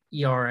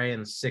 ERA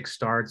in 6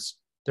 starts,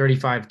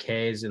 35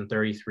 Ks in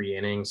 33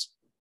 innings.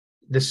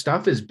 This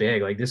stuff is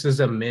big. Like, this is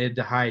a mid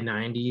to high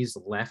 90s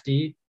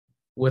lefty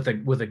with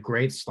a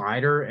great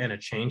slider and a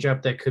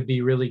changeup that could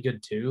be really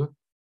good too.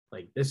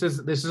 Like, this is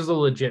a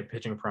legit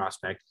pitching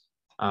prospect.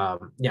 I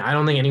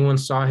don't think anyone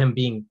saw him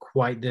being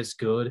quite this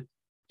good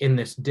in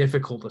this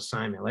difficult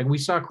assignment. Like, we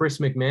saw Chris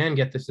McMahon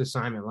get this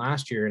assignment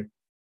last year, and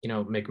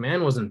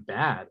McMahon wasn't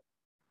bad,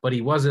 but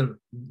he wasn't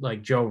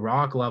like Joe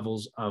Rock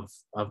levels of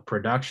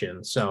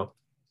production. So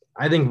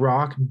I think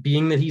Rock,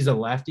 being that he's a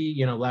lefty,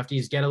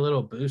 lefties get a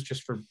little boost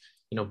just for,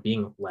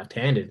 being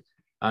left-handed.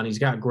 And he's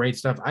got great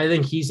stuff. I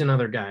think he's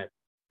another guy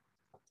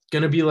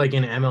going to be like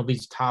in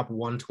MLB's top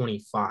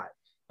 125.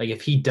 Like,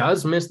 if he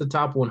does miss the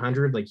top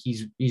 100, like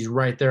he's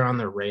right there on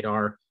their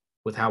radar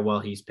with how well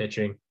he's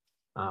pitching.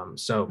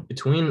 So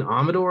between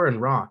Amador and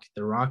Rock,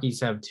 the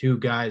Rockies have 2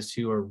 guys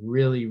who are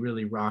really,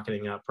 really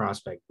rocketing up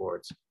prospect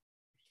boards.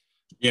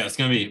 Yeah, it's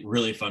gonna be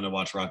really fun to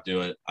watch Rock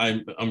do it.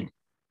 I'm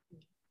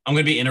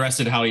gonna be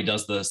interested how he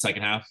does the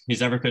second half.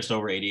 He's never pitched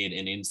over 88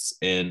 innings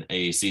in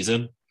a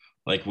season,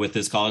 like with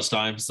his college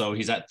time. So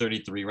he's at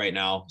 33 right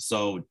now.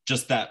 So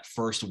just that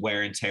first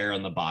wear and tear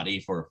on the body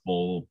for a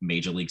full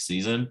major league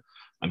season.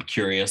 I'm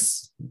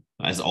curious,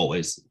 as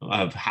always,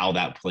 of how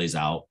that plays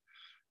out.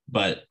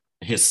 But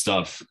his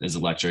stuff is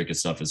electric.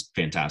 His stuff is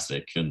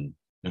fantastic. And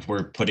if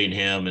we're putting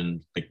him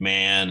and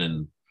McMahon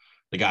and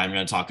the guy I'm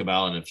going to talk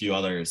about and a few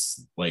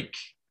others like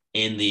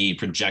in the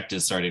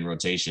projected starting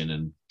rotation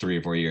in 3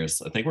 or 4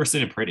 years, I think we're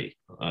sitting pretty.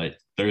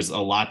 There's a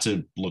lot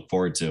to look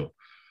forward to.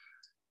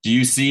 Do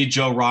you see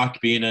Joe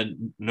Rock being a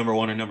number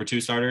 1 or number 2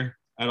 starter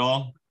at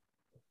all?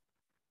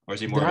 Or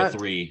is he more of a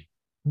 3?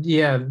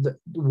 Yeah,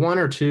 1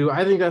 or 2.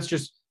 I think that's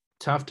just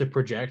tough to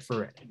project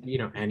for,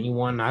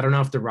 anyone. I don't know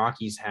if the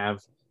Rockies have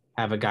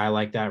a guy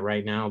like that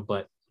right now,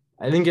 but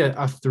I think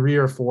a 3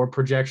 or 4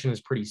 projection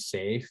is pretty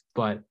safe.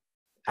 But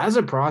as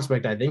a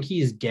prospect, I think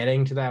he's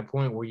getting to that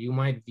point where you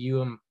might view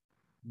him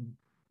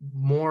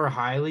more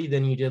highly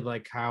than you did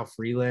like Kyle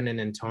Freeland and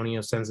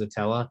Antonio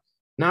Senzatella.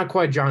 Not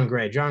quite John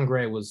Gray. John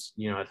Gray was,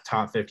 a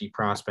top 50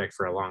 prospect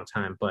for a long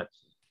time, but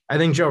I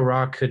think Joe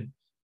Rock could,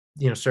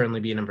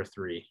 certainly be number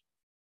 3.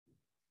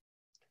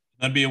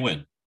 That'd be a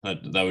win.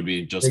 That would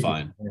be just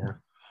fine. Yeah.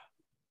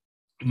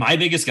 My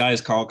biggest guy is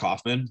Carl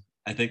Kaufman.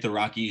 I think the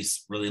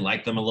Rockies really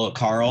like them a little,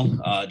 Carl,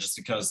 just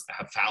because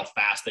of how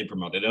fast they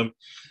promoted him.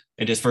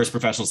 In his first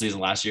professional season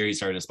last year, he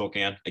started in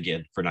Spokane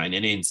again for 9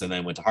 innings and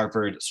then went to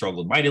Hartford,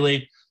 struggled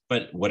mightily.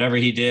 But whatever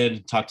he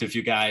did, talked to a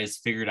few guys,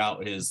 figured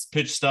out his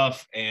pitch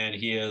stuff, and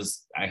he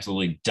is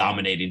absolutely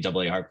dominating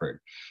AA Hartford.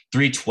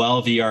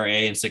 3.12 ERA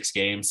in 6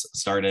 games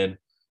started.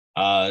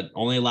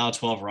 Only allowed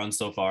 12 runs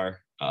so far,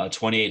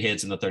 28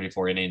 hits in the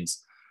 34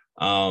 innings.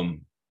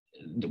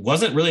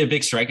 Wasn't really a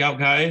big strikeout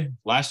guy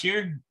last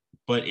year,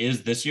 but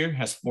is this year,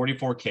 has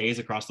 44 Ks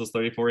across those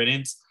 34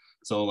 innings.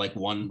 So like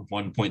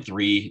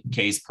 1.3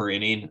 Ks per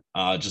inning,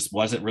 just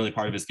wasn't really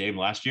part of his game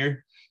last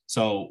year.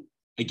 So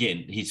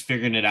again, he's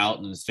figuring it out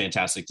and it's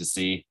fantastic to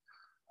see.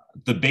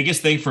 The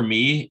biggest thing for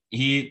me,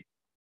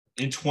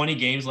 in 20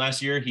 games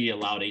last year, he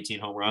allowed 18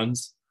 home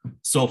runs.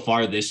 So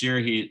far this year,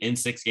 in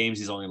 6 games,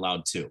 he's only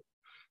allowed 2.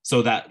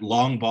 So that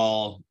long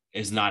ball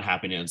is not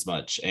happening as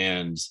much.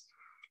 And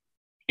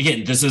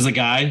again, this is a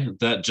guy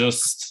that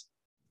just,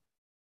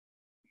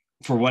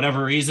 for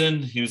whatever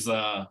reason, he was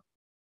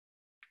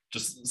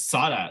just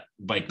sought at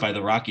by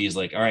the Rockies.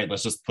 Like, all right,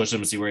 let's just push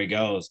him and see where he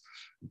goes.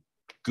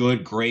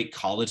 Great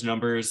college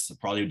numbers.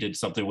 Probably did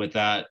something with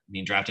that. I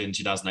mean, drafted in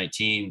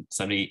 2019,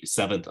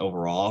 77th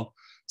overall.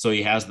 So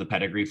he has the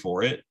pedigree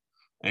for it.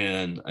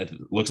 and it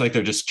looks like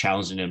they're just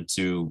challenging him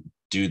to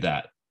do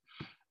that.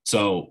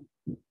 So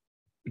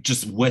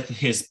just with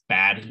his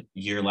bad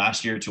year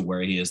last year to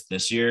where he is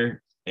this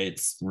year,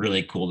 it's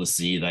really cool to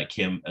see like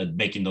him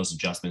making those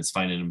adjustments,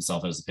 finding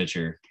himself as a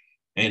pitcher,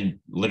 and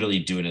literally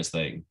doing his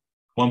thing.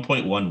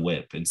 1.1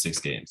 WHIP in 6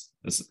 games.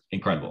 It's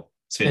incredible.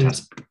 It's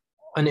fantastic.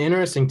 And an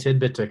interesting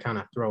tidbit to kind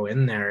of throw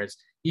in there is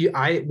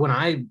when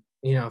I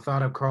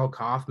thought of Carl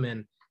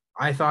Kaufman,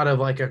 I thought of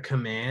like a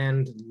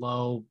command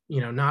low,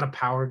 not a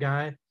power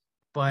guy.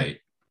 But right.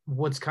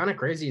 What's kind of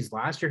crazy is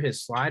last year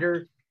his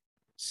slider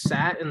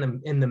sat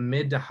in the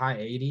mid to high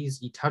 80s.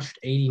 He touched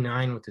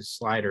 89 with his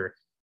slider,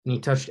 and he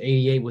touched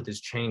 88 with his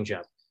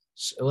changeup.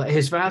 So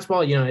his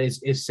fastball,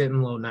 is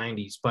sitting low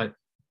 90s, but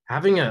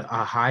having a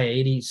high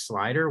 80s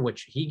slider,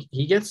 which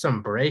he gets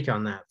some break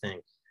on that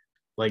thing.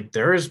 Like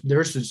there's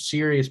a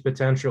serious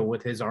potential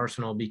with his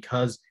arsenal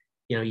because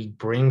he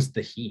brings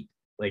the heat.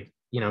 Like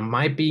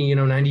might be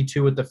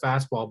 92 with the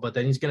fastball, but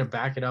then he's going to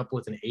back it up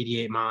with an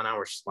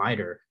 88-mile-an-hour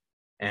slider,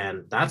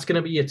 and that's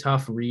going to be a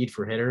tough read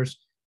for hitters.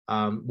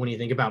 When you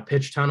think about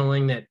pitch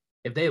tunneling, that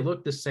if they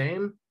look the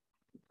same,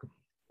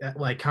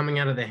 like coming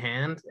out of the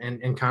hand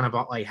and kind of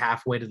like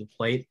halfway to the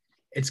plate,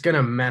 it's going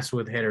to mess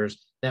with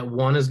hitters. That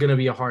one is going to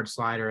be a hard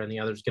slider and the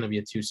other is going to be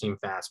a 2-seam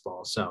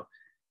fastball. So,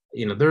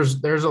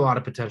 there's a lot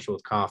of potential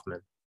with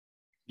Kaufman.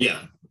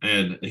 Yeah,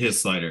 and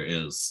his slider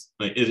is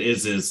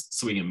his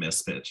swing and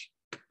miss pitch.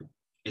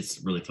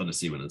 It's really fun to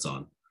see when it's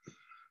on.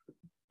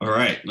 All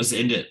right, let's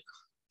end it.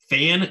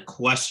 Fan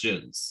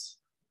questions.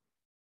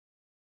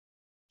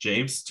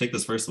 James, take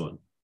this first one.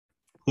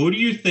 Who do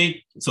you think?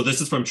 So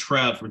this is from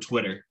Trev from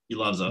Twitter. He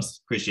loves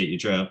us. Appreciate you,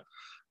 Trev.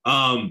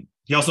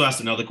 He also asked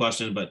another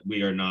question, but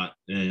we are not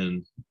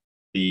in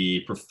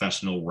the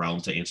professional realm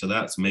to answer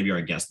that. So maybe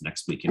our guest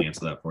next week can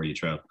answer that for you,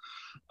 Trev.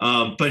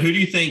 But who do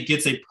you think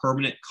gets a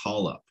permanent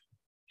call-up?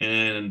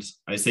 And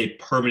I say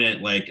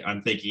permanent, like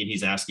I'm thinking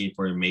he's asking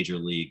for a major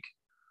league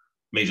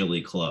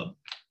club.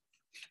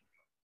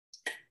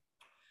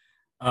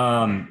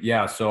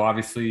 Yeah, so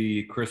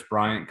obviously Chris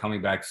Bryant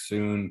coming back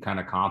soon kind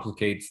of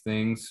complicates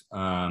things.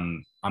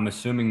 I'm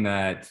assuming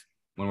that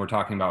when we're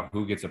talking about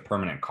who gets a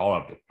permanent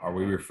call-up, are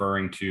we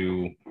referring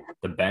to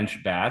the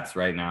bench bats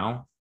right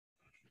now,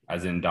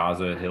 as in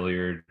Daza,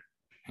 Hilliard,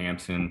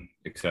 Hampson,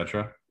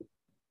 etc.?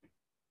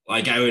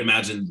 Like I would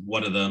imagine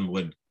one of them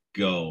would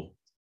go.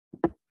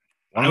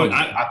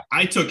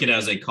 I took it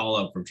as a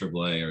call-up from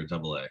AAA or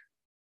AA.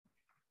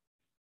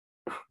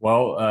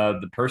 Well,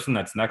 the person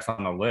that's next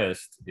on the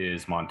list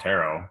is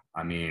Montero.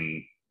 I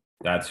mean,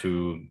 that's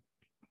who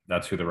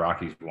the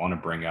Rockies want to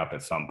bring up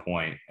at some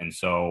point. And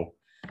so,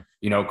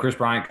 Chris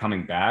Bryant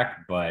coming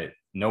back, but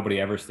nobody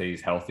ever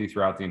stays healthy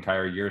throughout the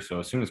entire year. So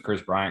as soon as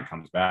Chris Bryant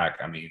comes back,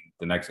 I mean,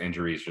 the next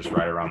injury is just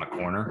right around the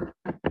corner.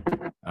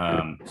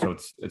 So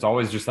it's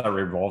always just that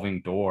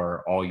revolving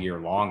door all year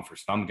long for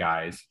some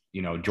guys.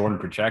 Jordan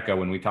Pacheco,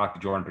 when we talked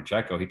to Jordan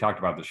Pacheco, he talked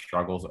about the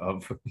struggles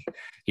of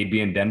he'd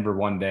be in Denver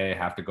one day,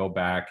 have to go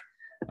back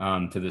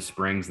to the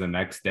Springs the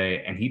next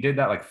day. And he did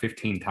that like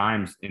 15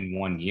 times in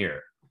 1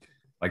 year.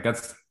 Like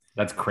that's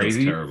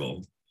crazy. That's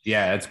terrible.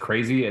 Yeah, it's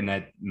crazy. And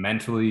that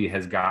mentally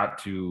has got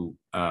to,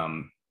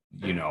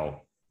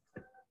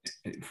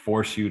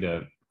 force you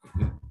to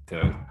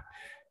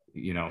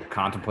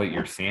contemplate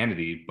your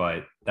sanity,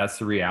 but that's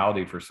the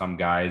reality for some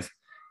guys,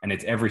 and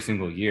it's every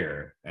single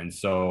year. And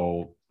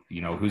so,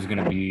 who's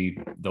going to be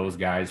those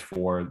guys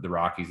for the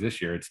Rockies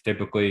this year? It's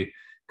typically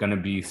going to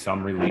be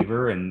some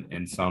reliever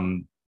and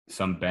some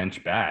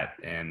bench bat.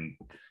 And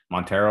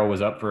Montero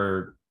was up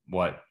for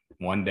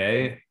one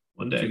day,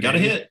 got a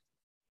hit,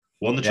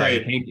 won the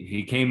trade.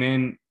 He came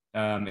in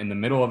the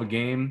middle of a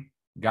game,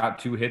 got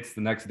 2 hits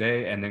the next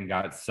day, and then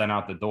got sent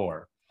out the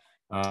door.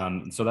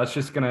 So that's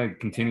just going to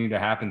continue to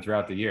happen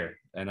throughout the year.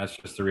 And that's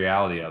just the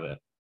reality of it.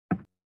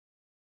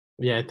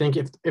 Yeah, I think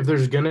if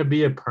there's going to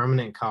be a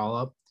permanent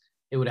call-up,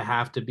 it would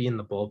have to be in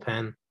the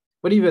bullpen.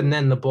 But even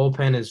then, the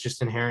bullpen is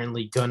just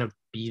inherently going to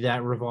be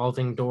that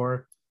revolving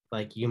door.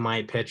 Like you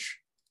might pitch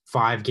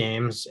 5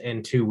 games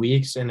in 2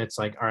 weeks, and it's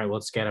like, all right,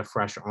 let's get a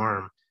fresh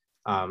arm.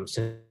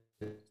 Since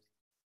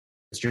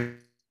you're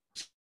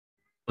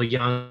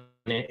young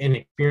and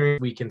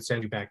inexperienced, we can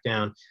send you back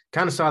down.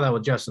 Kind of saw that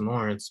with Justin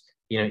Lawrence.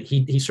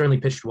 He certainly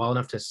pitched well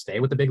enough to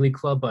stay with the big league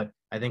club, but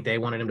I think they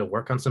wanted him to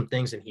work on some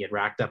things, and he had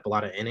racked up a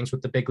lot of innings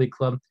with the big league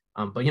club.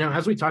 But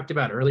as we talked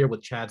about earlier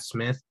with Chad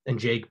Smith and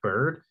Jake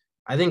Bird,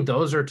 I think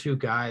those are 2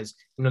 guys,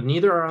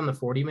 neither are on the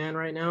 40-man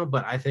right now,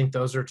 but I think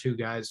those are 2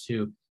 guys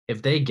who,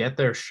 if they get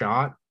their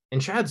shot, and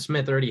Chad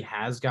Smith already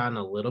has gotten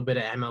a little bit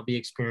of MLB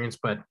experience,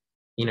 but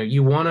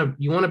you want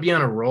to be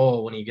on a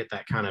roll when you get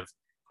that kind of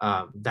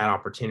that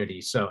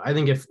opportunity. So I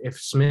think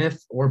if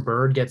Smith or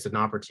Bird gets an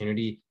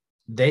opportunity,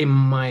 they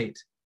might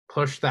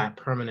push that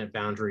permanent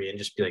boundary and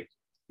just be like,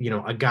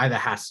 a guy that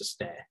has to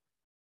stay.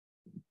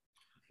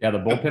 Yeah, the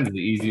bullpen's the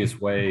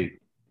easiest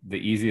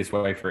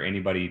way for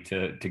anybody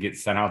to get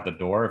sent out the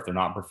door if they're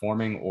not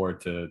performing, or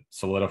to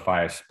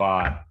solidify a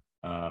spot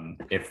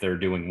if they're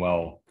doing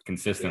well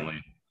consistently.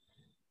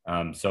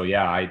 So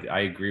yeah,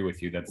 I agree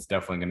with you. That's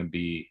definitely going to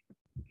be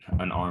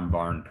an arm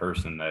barn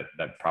person that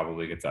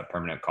probably gets that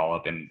permanent call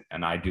up.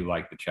 And I do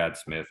like the Chad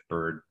Smith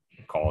Bird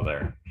call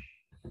there.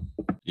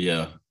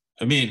 Yeah.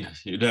 I mean,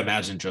 you'd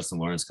imagine Justin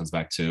Lawrence comes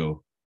back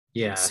too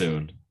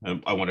soon.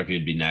 I wonder if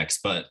he'd be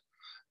next. But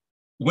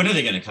when are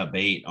they going to cut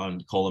bait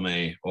on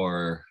Colome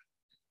or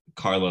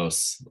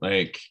Carlos?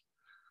 Like,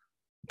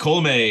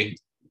 Colome,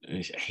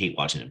 I hate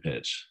watching him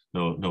pitch.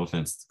 No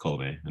offense to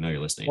Colome. I know you're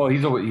listening. Well,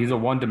 he's a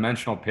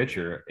one-dimensional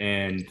pitcher,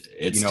 and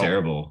it's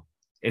terrible.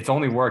 It's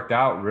only worked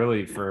out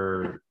really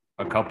for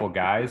a couple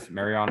guys,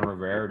 Mariano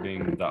Rivera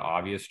being the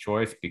obvious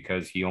choice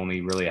because he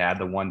only really had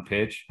the one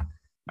pitch.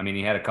 I mean,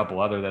 he had a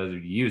couple other that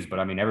he used, but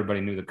I mean,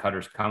 everybody knew the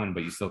cutter's coming,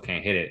 but you still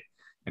can't hit it.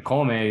 And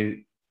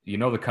Colome,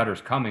 the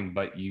cutter's coming,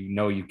 but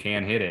you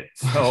can hit it.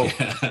 So,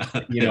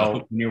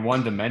 when you're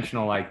one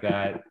dimensional like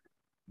that,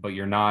 but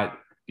you're not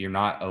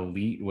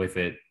elite with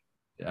it.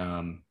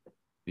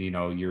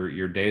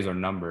 Your days are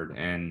numbered,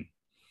 and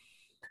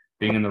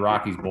being in the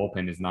Rockies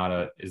bullpen is not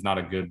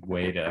a good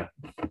way to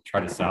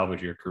try to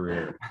salvage your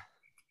career.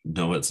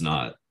 No, it's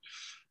not.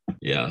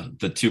 Yeah,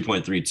 the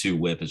 2.32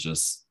 whip is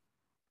just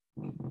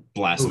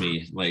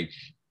blasphemy. Like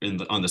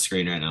on the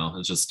screen right now,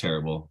 it's just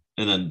terrible.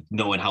 And then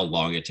knowing how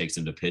long it takes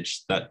him to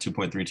pitch that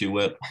 2.32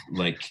 whip,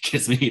 like,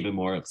 gets me even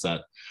more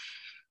upset.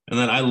 And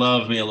then I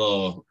love me a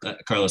little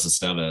Carlos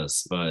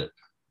Estevez, but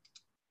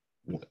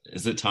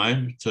is it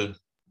time to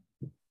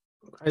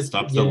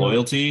stop the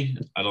loyalty?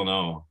 I don't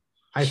know.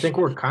 I think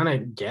we're kind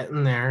of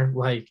getting there.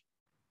 Like,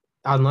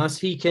 unless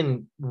he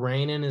can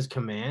rein in his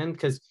command,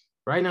 because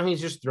right now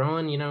he's just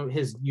throwing,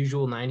 his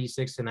usual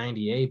 96 to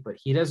 98, but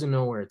he doesn't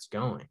know where it's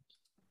going.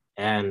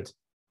 And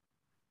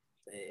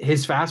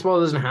his fastball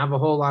doesn't have a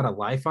whole lot of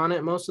life on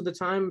it most of the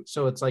time.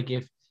 So it's like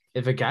if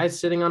a guy's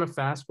sitting on a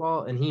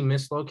fastball and he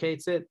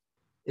mislocates it,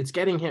 it's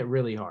getting hit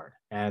really hard.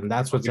 And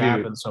that's what's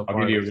happened so far.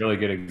 I'll give you a really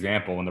good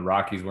example. When the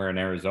Rockies were in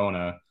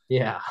Arizona.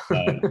 Yeah.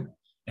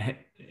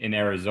 In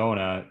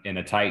Arizona, in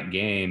a tight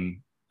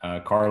game,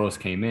 Carlos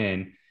came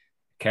in,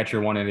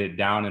 catcher wanted it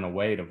down and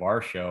away to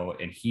Varsho,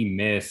 and he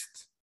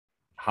missed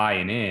high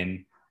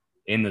and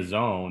in the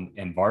zone.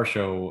 And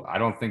Varsho, I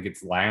don't think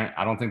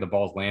the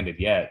ball's landed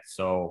yet.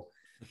 So,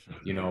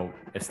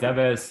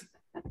 Estevez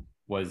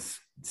was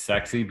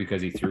sexy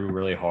because he threw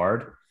really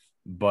hard.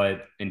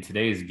 But in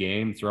today's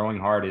game, throwing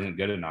hard isn't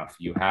good enough.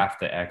 You have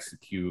to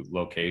execute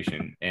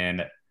location.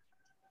 And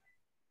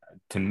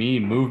to me,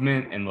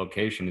 movement and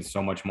location is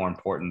so much more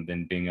important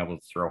than being able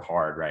to throw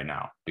hard right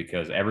now,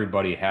 because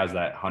everybody has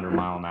that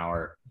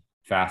 100-mile-an-hour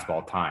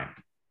fastball time.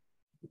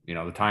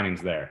 The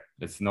timing's there.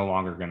 It's no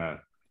longer going to,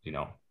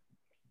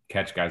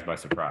 catch guys by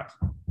surprise.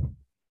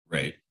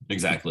 Right.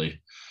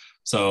 Exactly.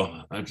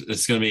 So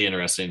it's going to be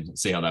interesting to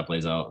see how that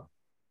plays out.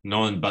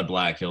 Knowing Bud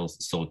Black, he'll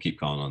still keep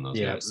calling on those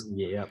guys.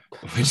 Yeah.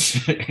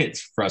 Which,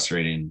 it's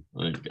frustrating.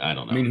 Like, I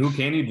don't know. I mean, who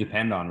can you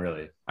depend on,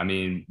 really? I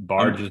mean,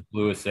 Bard just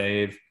blew a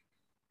save.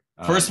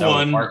 First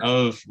one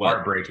of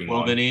heartbreaking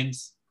 12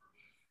 innings,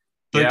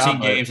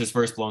 13 games, his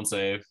first blown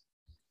save.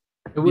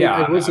 It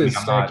was his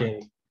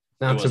second.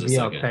 Not to be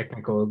all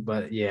technical,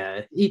 but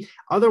yeah.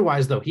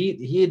 Otherwise, though,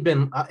 he had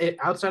been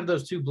outside of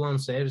those two blown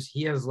saves,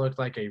 he has looked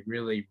like a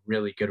really,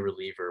 really good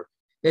reliever.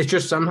 It's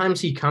just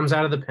sometimes he comes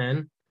out of the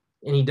pen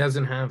and he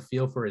doesn't have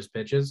feel for his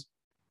pitches,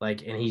 and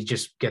he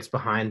just gets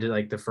behind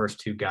like the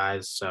first two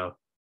guys. So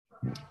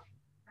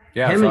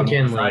yeah, him and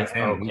Kinley.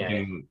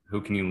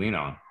 Who can you lean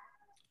on?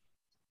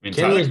 I mean,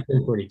 Kinley's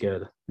been pretty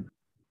good.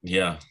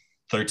 Yeah,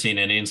 13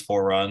 innings,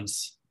 4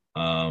 runs,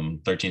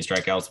 13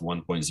 strikeouts,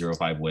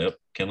 1.05 whip.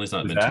 Kinley's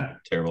not been too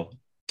terrible.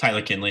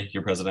 Tyler Kinley,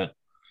 your president.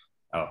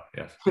 Oh,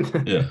 yes.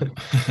 Yeah.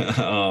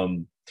 I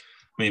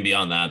mean,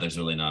 beyond that, there's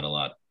really not a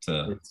lot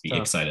to be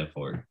excited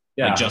for.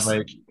 Yeah,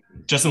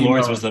 Justin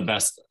Lawrence was the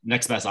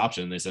next best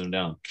option. They sent him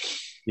down.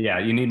 Yeah,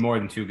 you need more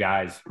than 2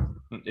 guys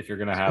if you're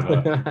going to have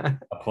a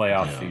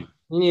playoff season.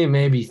 You need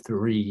maybe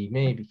 3,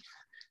 maybe.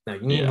 No,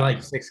 you need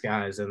like 6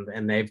 guys,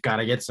 and they've got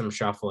to get some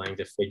shuffling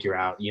to figure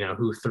out,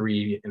 who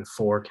 3 and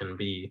 4 can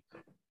be.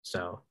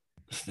 So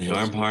the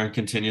arm barn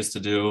continues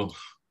to do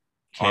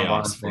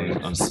chaos for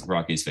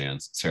Rockies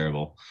fans. It's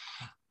terrible.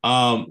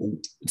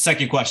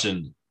 Second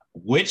question.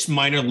 Which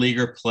minor league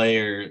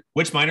players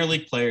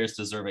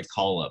deserve a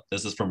call up?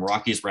 This is from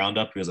Rockies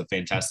Roundup, who has a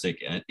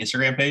fantastic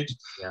Instagram page.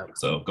 Yeah.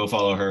 So go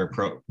follow her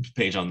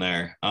page on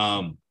there.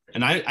 And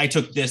I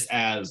took this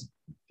as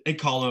a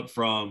call up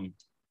from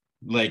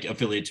like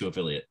affiliate to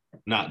affiliate,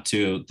 not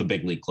to the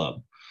big league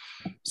club.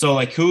 So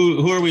like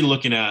who are we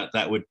looking at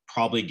that would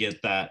probably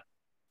get that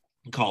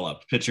call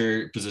up?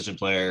 Pitcher, position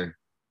player,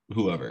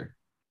 whoever.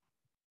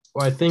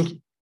 Well, I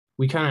think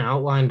we kind of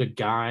outlined a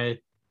guy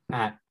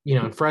at,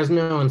 in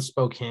Fresno and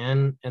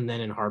Spokane and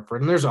then in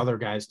Hartford. And there's other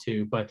guys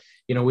too, but,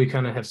 we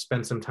kind of have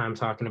spent some time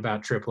talking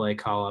about AAA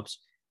call-ups.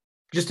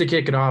 Just to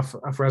kick it off,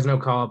 a Fresno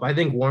call-up, I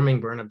think Warming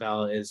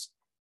Bernabel is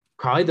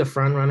probably the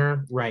front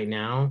runner right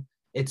now.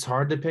 It's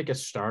hard to pick a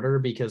starter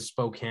because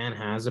Spokane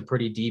has a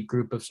pretty deep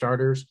group of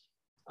starters.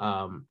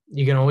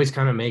 You can always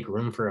kind of make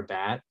room for a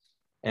bat.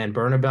 And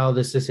Bernabel,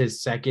 this is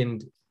his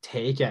second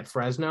take at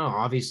Fresno.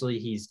 Obviously,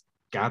 he's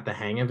got the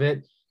hang of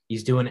it.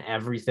 He's doing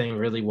everything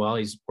really well.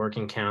 He's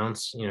working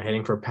counts,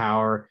 hitting for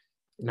power,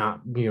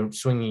 not,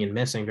 swinging and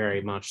missing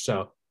very much.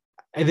 So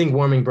I think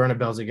Warming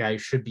Bernabel's a guy who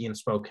should be in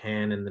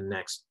Spokane in the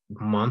next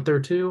month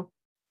or two.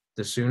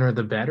 The sooner,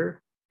 the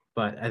better.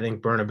 But I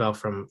think Bernabel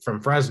from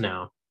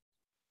Fresno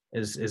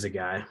is a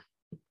guy.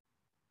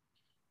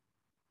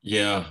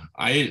 Yeah,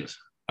 I'm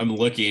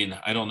looking.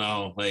 I don't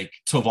know. Like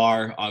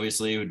Tovar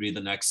obviously would be the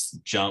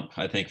next jump.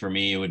 I think for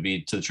me it would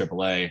be to the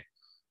AAA,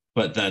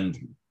 but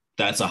then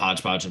that's a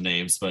hodgepodge of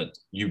names. But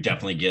you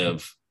definitely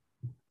give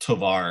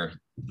Tovar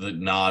the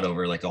nod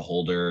over like a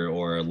Holder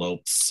or a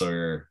Lopes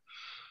or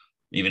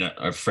even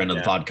a friend of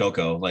the pod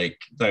Coco. Like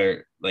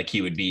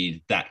he would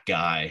be that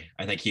guy.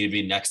 I think he would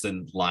be next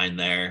in line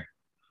there.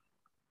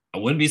 I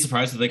wouldn't be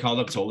surprised if they called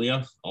up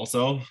Tolia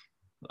also.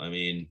 I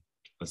mean,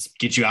 let's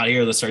get you out of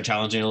here. Let's start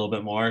challenging a little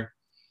bit more.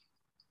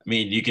 I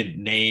mean, you could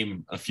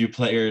name a few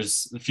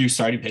players, a few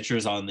starting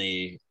pitchers in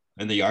the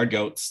Yard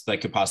Goats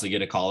that could possibly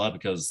get a call up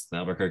because the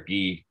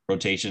Albuquerque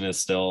rotation is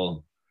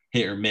still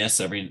hit or miss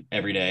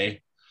every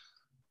day.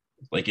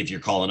 Like if you're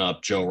calling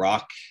up Joe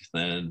Rock,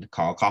 then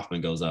Carl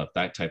Kaufman goes up,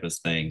 that type of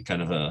thing,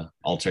 kind of a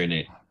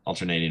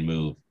alternating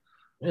move.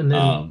 And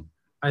then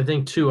I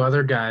think two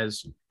other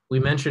guys, we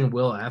mentioned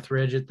Will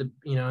Etheridge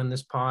in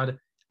this pod.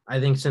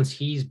 I think since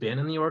he's been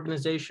in the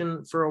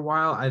organization for a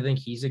while, I think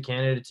he's a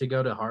candidate to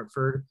go to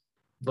Hartford.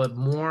 But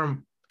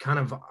more kind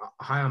of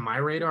high on my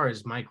radar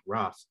is Mike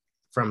Ruff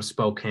from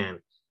Spokane.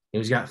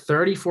 He's got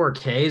 34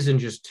 Ks and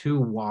just 2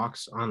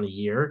 walks on the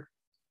year.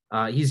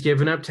 He's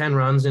given up 10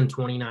 runs in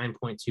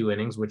 29.2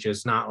 innings, which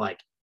is not like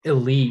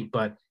elite,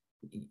 but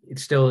it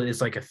still is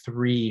like a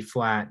 3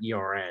 flat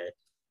ERA.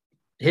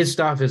 His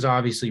stuff is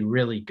obviously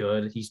really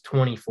good. He's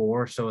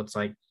 24, so it's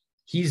like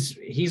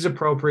he's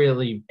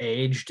appropriately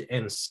aged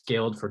and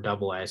skilled for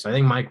AA. So I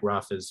think Mike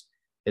Ruff is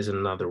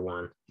another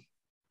one.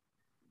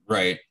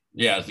 Right.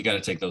 Yeah, you got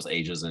to take those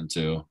ages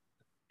into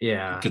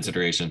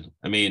consideration.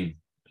 I mean,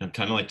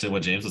 kind of like to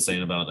what James was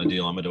saying about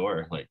Adil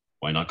Amador. Like,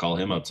 why not call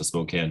him up to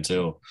Spokane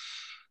too?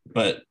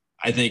 But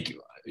I think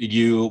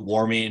you,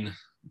 Warming,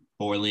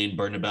 Boyleen,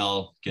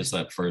 Bernabel gets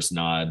that first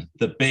nod.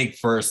 The big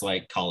first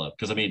call up,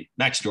 because I mean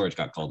Max George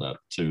got called up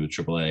to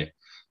AAA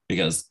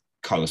because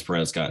Carlos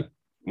Perez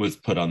was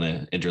put on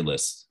the injured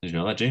list. Did you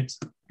know that, James?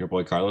 Your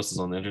boy Carlos is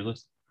on the injured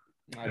list.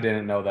 I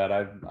didn't know that.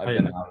 I've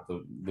been out of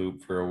the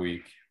loop for a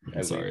week.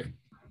 Sorry.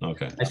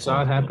 Okay. I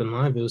saw it happen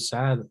live. It was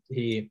sad.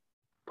 He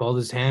pulled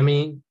his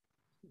hammy.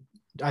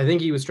 I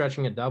think he was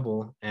stretching a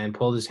double and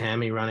pulled his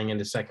hammy running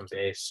into second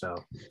base. So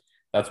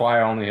that's why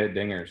I only hit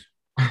dingers.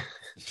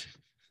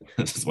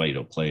 That's why you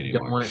don't play anymore. You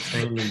don't want it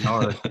trained in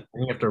yard.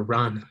 You have to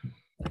run.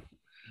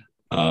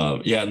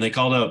 And they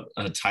called up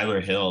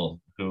Tyler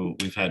Hill, who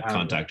we've had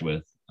contact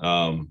with,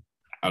 out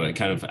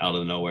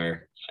of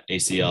nowhere,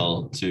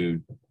 ACL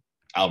to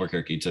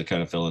Albuquerque to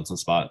kind of fill in some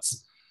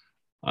spots.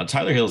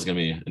 Tyler Hill is going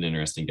to be an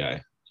interesting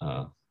guy.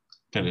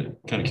 Kind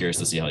of curious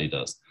to see how he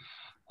does.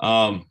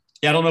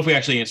 I don't know if we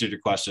actually answered your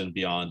question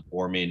beyond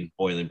Warming,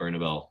 Boyleen,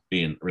 Bernabel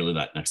being really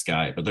that next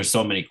guy, but there's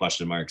so many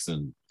question marks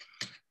and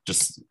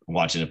just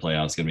watching it play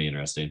out, it's going to be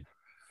interesting.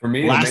 For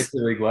me, the major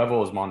league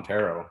level is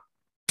Montero.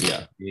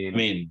 Yeah. I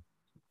mean,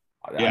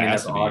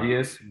 that's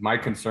obvious. My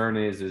concern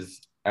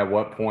is at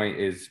what point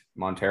is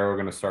Montero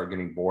going to start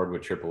getting bored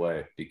with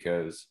AAA?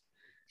 Because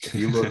if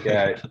you look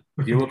at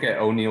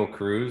O'Neal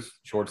Cruz,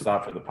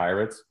 shortstop for the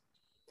Pirates,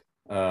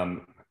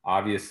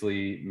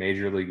 obviously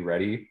major league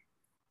ready.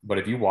 But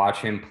if you watch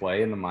him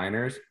play in the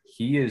minors,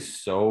 he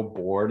is so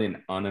bored and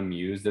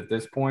unamused at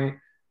this point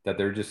that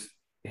they're just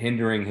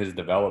hindering his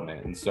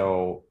development. And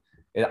so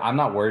I'm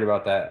not worried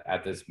about that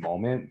at this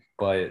moment,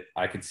 but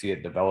I could see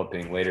it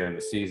developing later in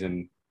the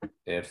season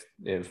if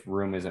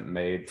room isn't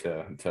made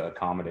to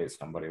accommodate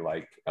somebody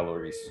like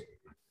Eloise.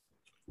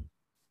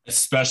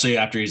 Especially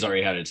after he's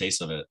already had a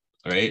taste of it,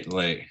 right?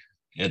 Like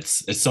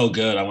it's so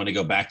good. I want to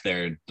go back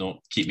there. Don't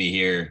keep me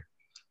here.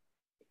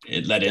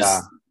 That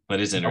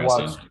is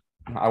interesting.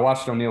 I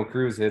watched O'Neal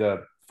Cruz hit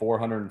a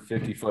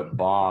 450-foot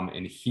bomb,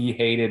 and he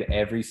hated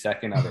every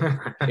second of it.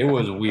 It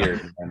was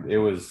weird. Man. It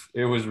was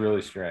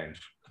really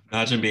strange.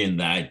 Imagine being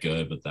that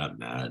good but that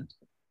mad.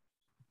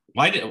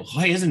 Why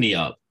isn't he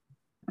up?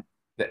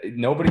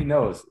 Nobody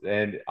knows,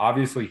 and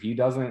obviously he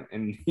doesn't,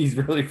 and he's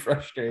really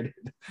frustrated.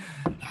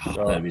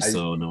 That'd be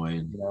so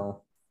annoying.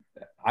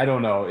 I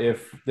don't know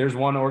if there's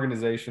one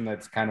organization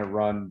that's kind of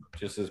run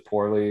just as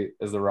poorly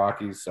as the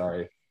Rockies.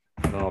 Sorry,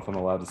 I don't know if I'm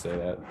allowed to say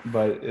that,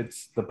 but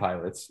it's the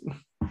Pirates.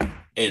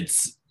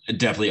 It's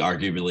definitely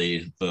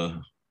arguably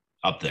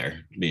up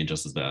there being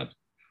just as bad.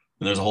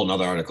 And there's a whole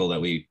nother article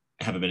that we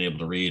haven't been able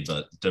to read,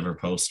 but Denver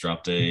Post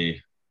dropped a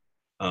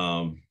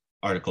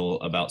article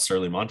about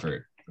Sterling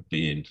Monfort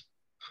being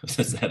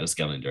the head of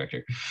scouting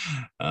director.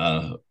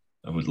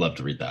 I would love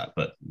to read that,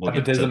 but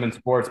nepotism in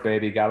sports,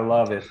 baby, gotta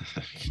love it.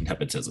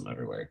 Nepotism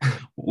everywhere.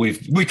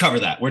 We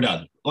covered that. We're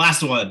done.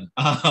 Last one.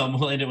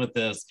 We'll end it with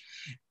this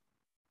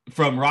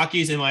from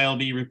Rockies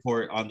MILB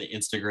report on the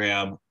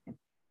Instagram.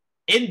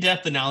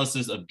 In-depth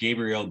analysis of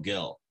Gabriel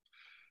Gill.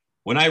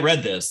 When I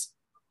read this,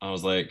 I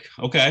was like,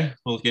 okay,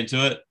 we'll look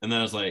into it. And then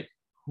I was like,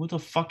 who the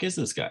fuck is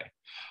this guy?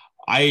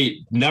 I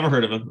never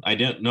heard of him. I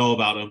didn't know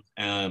about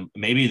him.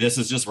 Maybe this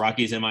is just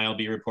Rocky's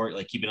MILB report,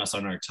 like keeping us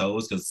on our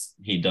toes because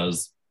he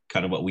does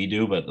kind of what we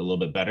do, but a little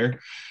bit better,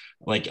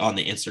 like on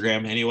the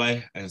Instagram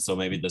anyway. And so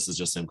maybe this is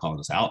just him calling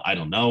us out. I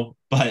don't know.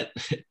 But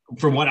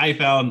from what I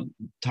found,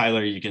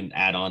 Tyler, you can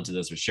add on to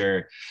this for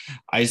sure.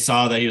 I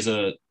saw that he was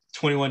a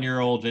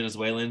 21-year-old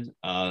Venezuelan,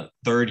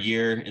 third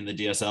year in the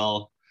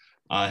DSL,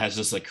 has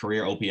just a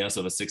career OPS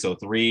of a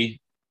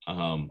 603. I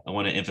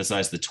want to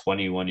emphasize the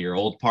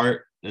 21-year-old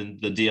part in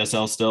the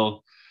DSL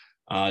still.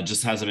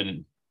 Just hasn't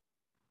been,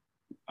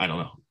 I don't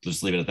know,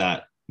 just leave it at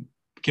that.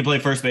 Can play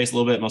first base a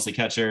little bit, mostly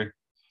catcher.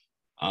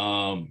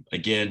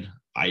 Again,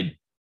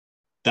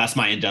 that's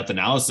my in-depth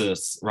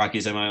analysis.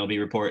 Rocky's MILB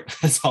report.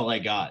 That's all I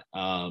got.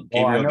 I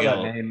Gabriel know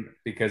Gill. that name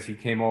because he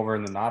came over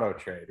in the Nato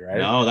trade, right?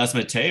 No, that's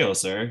Mateo,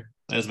 sir.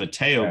 That is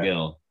Mateo Okay.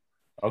 Gill.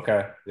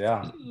 Okay,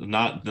 yeah.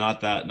 Not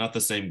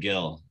the same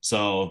Gill.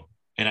 So,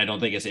 and I don't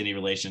think it's any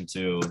relation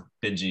to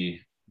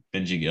Benji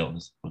Gill.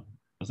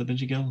 Was it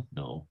Benji Gill?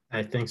 No.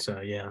 I think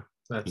so. Yeah,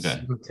 that's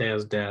Okay.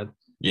 Mateo's dad.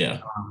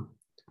 Yeah.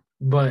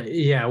 But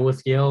yeah,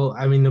 with Gill,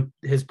 I mean,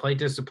 his plate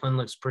discipline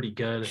looks pretty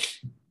good.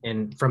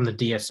 And from the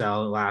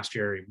DSL last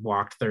year, he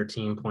walked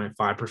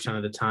 13.5%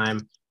 of the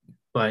time.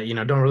 But,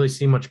 don't really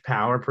see much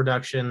power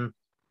production.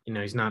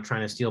 He's not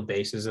trying to steal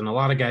bases. And a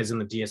lot of guys in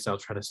the DSL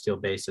try to steal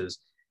bases.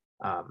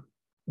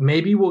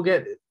 Maybe we'll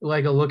get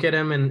like a look at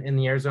him in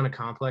the Arizona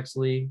Complex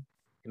League.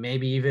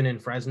 Maybe even in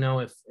Fresno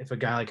if a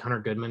guy like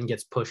Hunter Goodman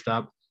gets pushed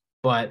up.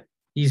 But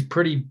he's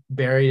pretty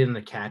buried in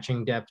the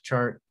catching depth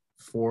chart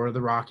for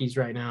the Rockies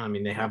right now. I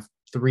mean, they have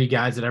 3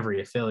 guys at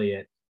every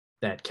affiliate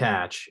that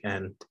catch,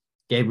 and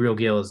Gabriel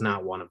Gill is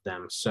not one of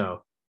them.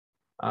 So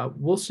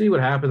we'll see what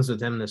happens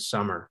with him this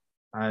summer.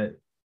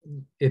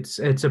 It's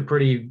a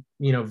pretty,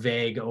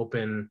 vague,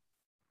 open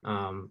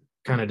kind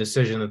of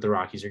decision that the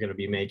Rockies are going to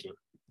be making.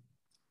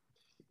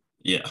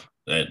 Yeah,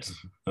 that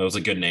was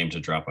a good name to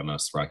drop on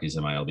us, Rocky's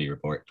MILB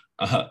report.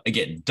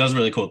 Again, does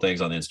really cool things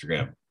on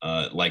Instagram.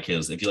 Like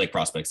if you like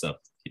prospect stuff,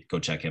 go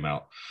check him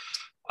out.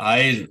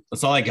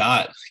 That's all I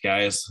got,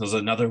 guys. It was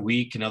another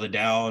week, another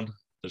down.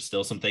 There's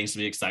still some things to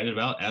be excited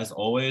about, as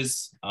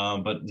always,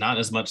 but not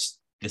as much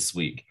this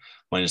week,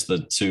 minus the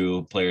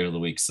 2 player of the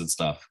weeks and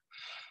stuff.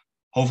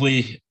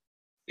 Hopefully,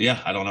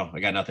 yeah, I don't know.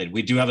 I got nothing.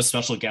 We do have a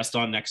special guest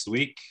on next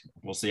week.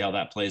 We'll see how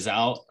that plays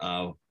out.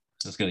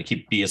 It's going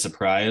to be a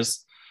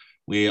surprise.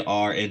 We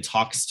are in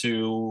talks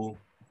we're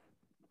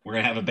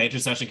going to have a banter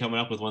session coming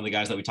up with one of the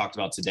guys that we talked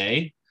about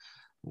today,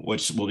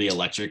 which will be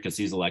electric because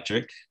he's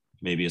electric.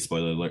 Maybe a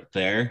spoiler alert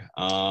there.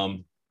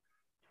 And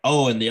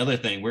the other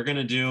thing, we're going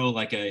to do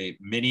like a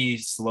mini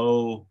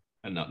slow,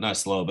 not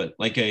slow, but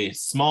like a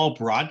small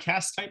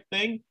broadcast type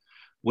thing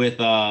with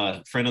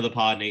a friend of the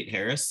pod, Nate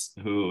Harris,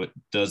 who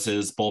does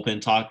his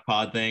bullpen talk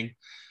pod thing.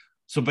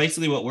 So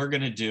basically what we're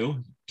going to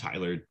do,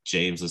 Tyler,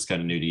 James is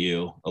kind of new to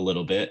you a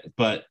little bit,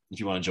 but if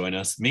you want to join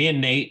us, me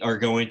and Nate are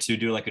going to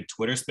do like a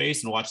Twitter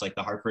space and watch like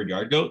the Hartford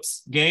Yard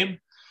Goats game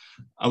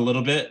a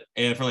little bit.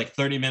 And for like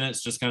 30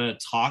 minutes, just kind of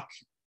talk.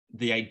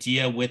 The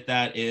idea with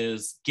that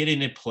is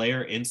getting a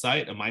player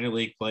insight, a minor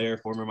league player,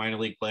 former minor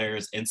league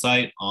player's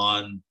insight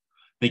on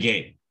the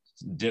game.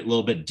 A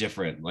little bit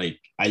different. Like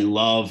I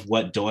love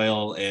what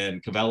Doyle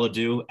and Cavello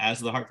do as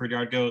the Hartford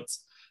Yard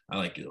Goats.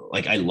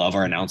 I love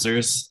our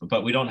announcers,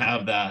 but we don't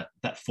have that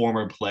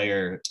former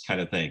player kind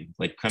of thing,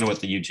 like kind of what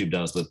the YouTube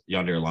does with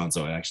Yonder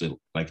Alonso. I actually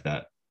like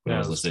that when I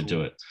was listening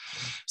to it.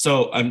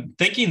 So I'm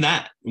thinking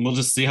that we'll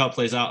just see how it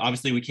plays out.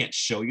 Obviously we can't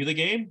show you the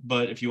game,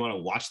 but if you want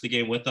to watch the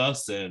game with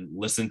us and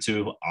listen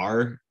to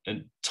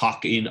and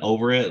talking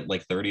over it,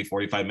 like 30,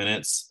 45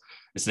 minutes,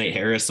 it's Nate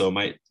Harris. So it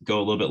might go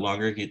a little bit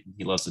longer. He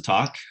loves to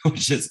talk,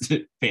 which is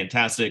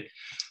fantastic,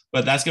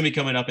 but that's going to be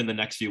coming up in the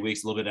next few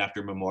weeks, a little bit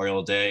after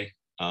Memorial Day.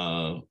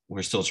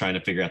 We're still trying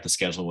to figure out the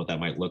schedule, what that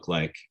might look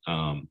like.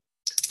 But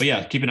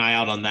yeah, keep an eye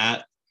out on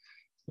that.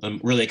 I'm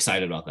really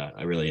excited about that.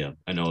 I really am.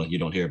 I know you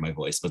don't hear my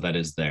voice, but that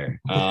is there.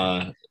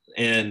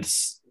 And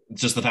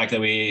just the fact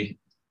that we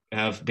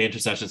have banter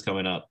sessions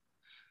coming up,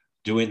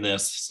 doing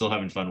this, still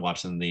having fun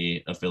watching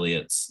the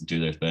affiliates do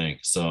their thing.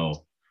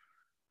 So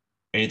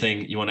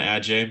anything you want to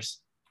add, James?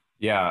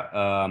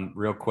 Yeah,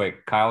 real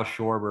quick. Kyle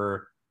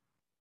Schwarber,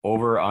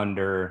 over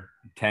under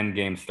 10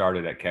 games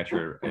started at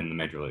catcher in the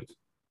major leagues.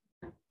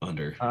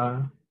 Under.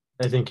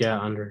 I think, yeah,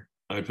 under.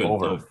 I would put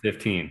over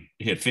 15.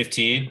 He had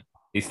 15.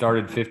 He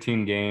started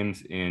 15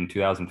 games in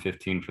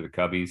 2015 for the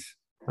Cubbies.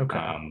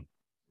 Okay.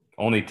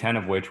 Only 10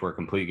 of which were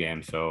complete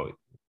games. So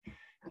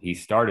he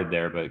started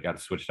there, but got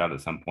switched out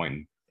at some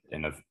point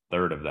in a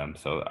third of them.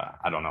 So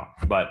I don't know.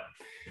 But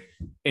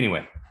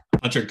anyway.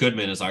 Hunter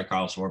Goodman is our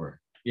Kyle Schwarber.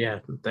 Yeah.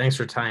 Thanks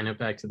for tying it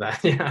back to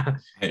that. Yeah.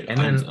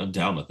 I'm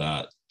down with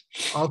that.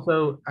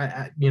 Also,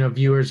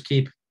 viewers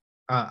keep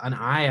an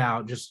eye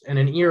out and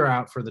an ear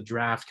out for the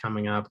draft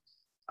coming up.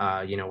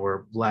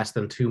 We're less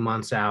than 2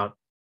 months out.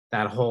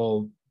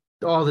 All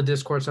the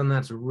discourse on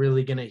that's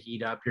really going to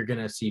heat up. You're going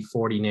to see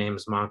 40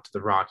 names mocked to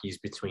the Rockies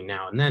between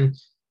now and then.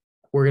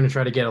 we're going to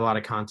try to get a lot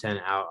of content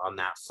out on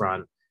that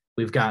front.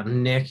 We've got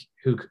Nick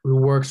who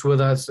works with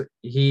us.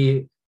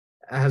 He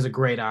has a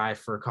great eye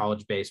for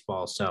college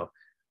baseball. So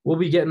we'll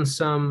be getting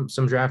some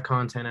draft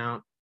content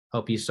out.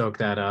 Hope you soak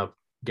that up.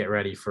 Get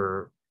ready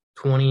for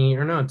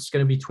it's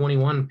going to be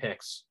 21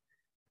 picks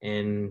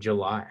in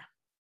July.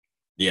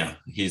 Yeah,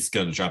 he's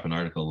going to drop an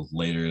article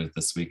later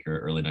this week or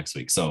early next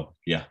week. So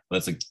yeah,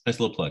 that's a nice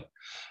little plug.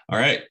 All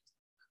right,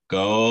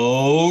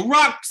 go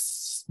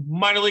Rocks!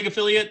 Minor league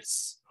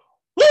affiliates.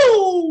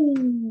 Woo!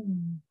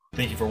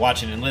 Thank you for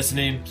watching and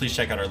listening. Please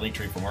check out our link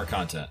tree for more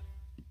content.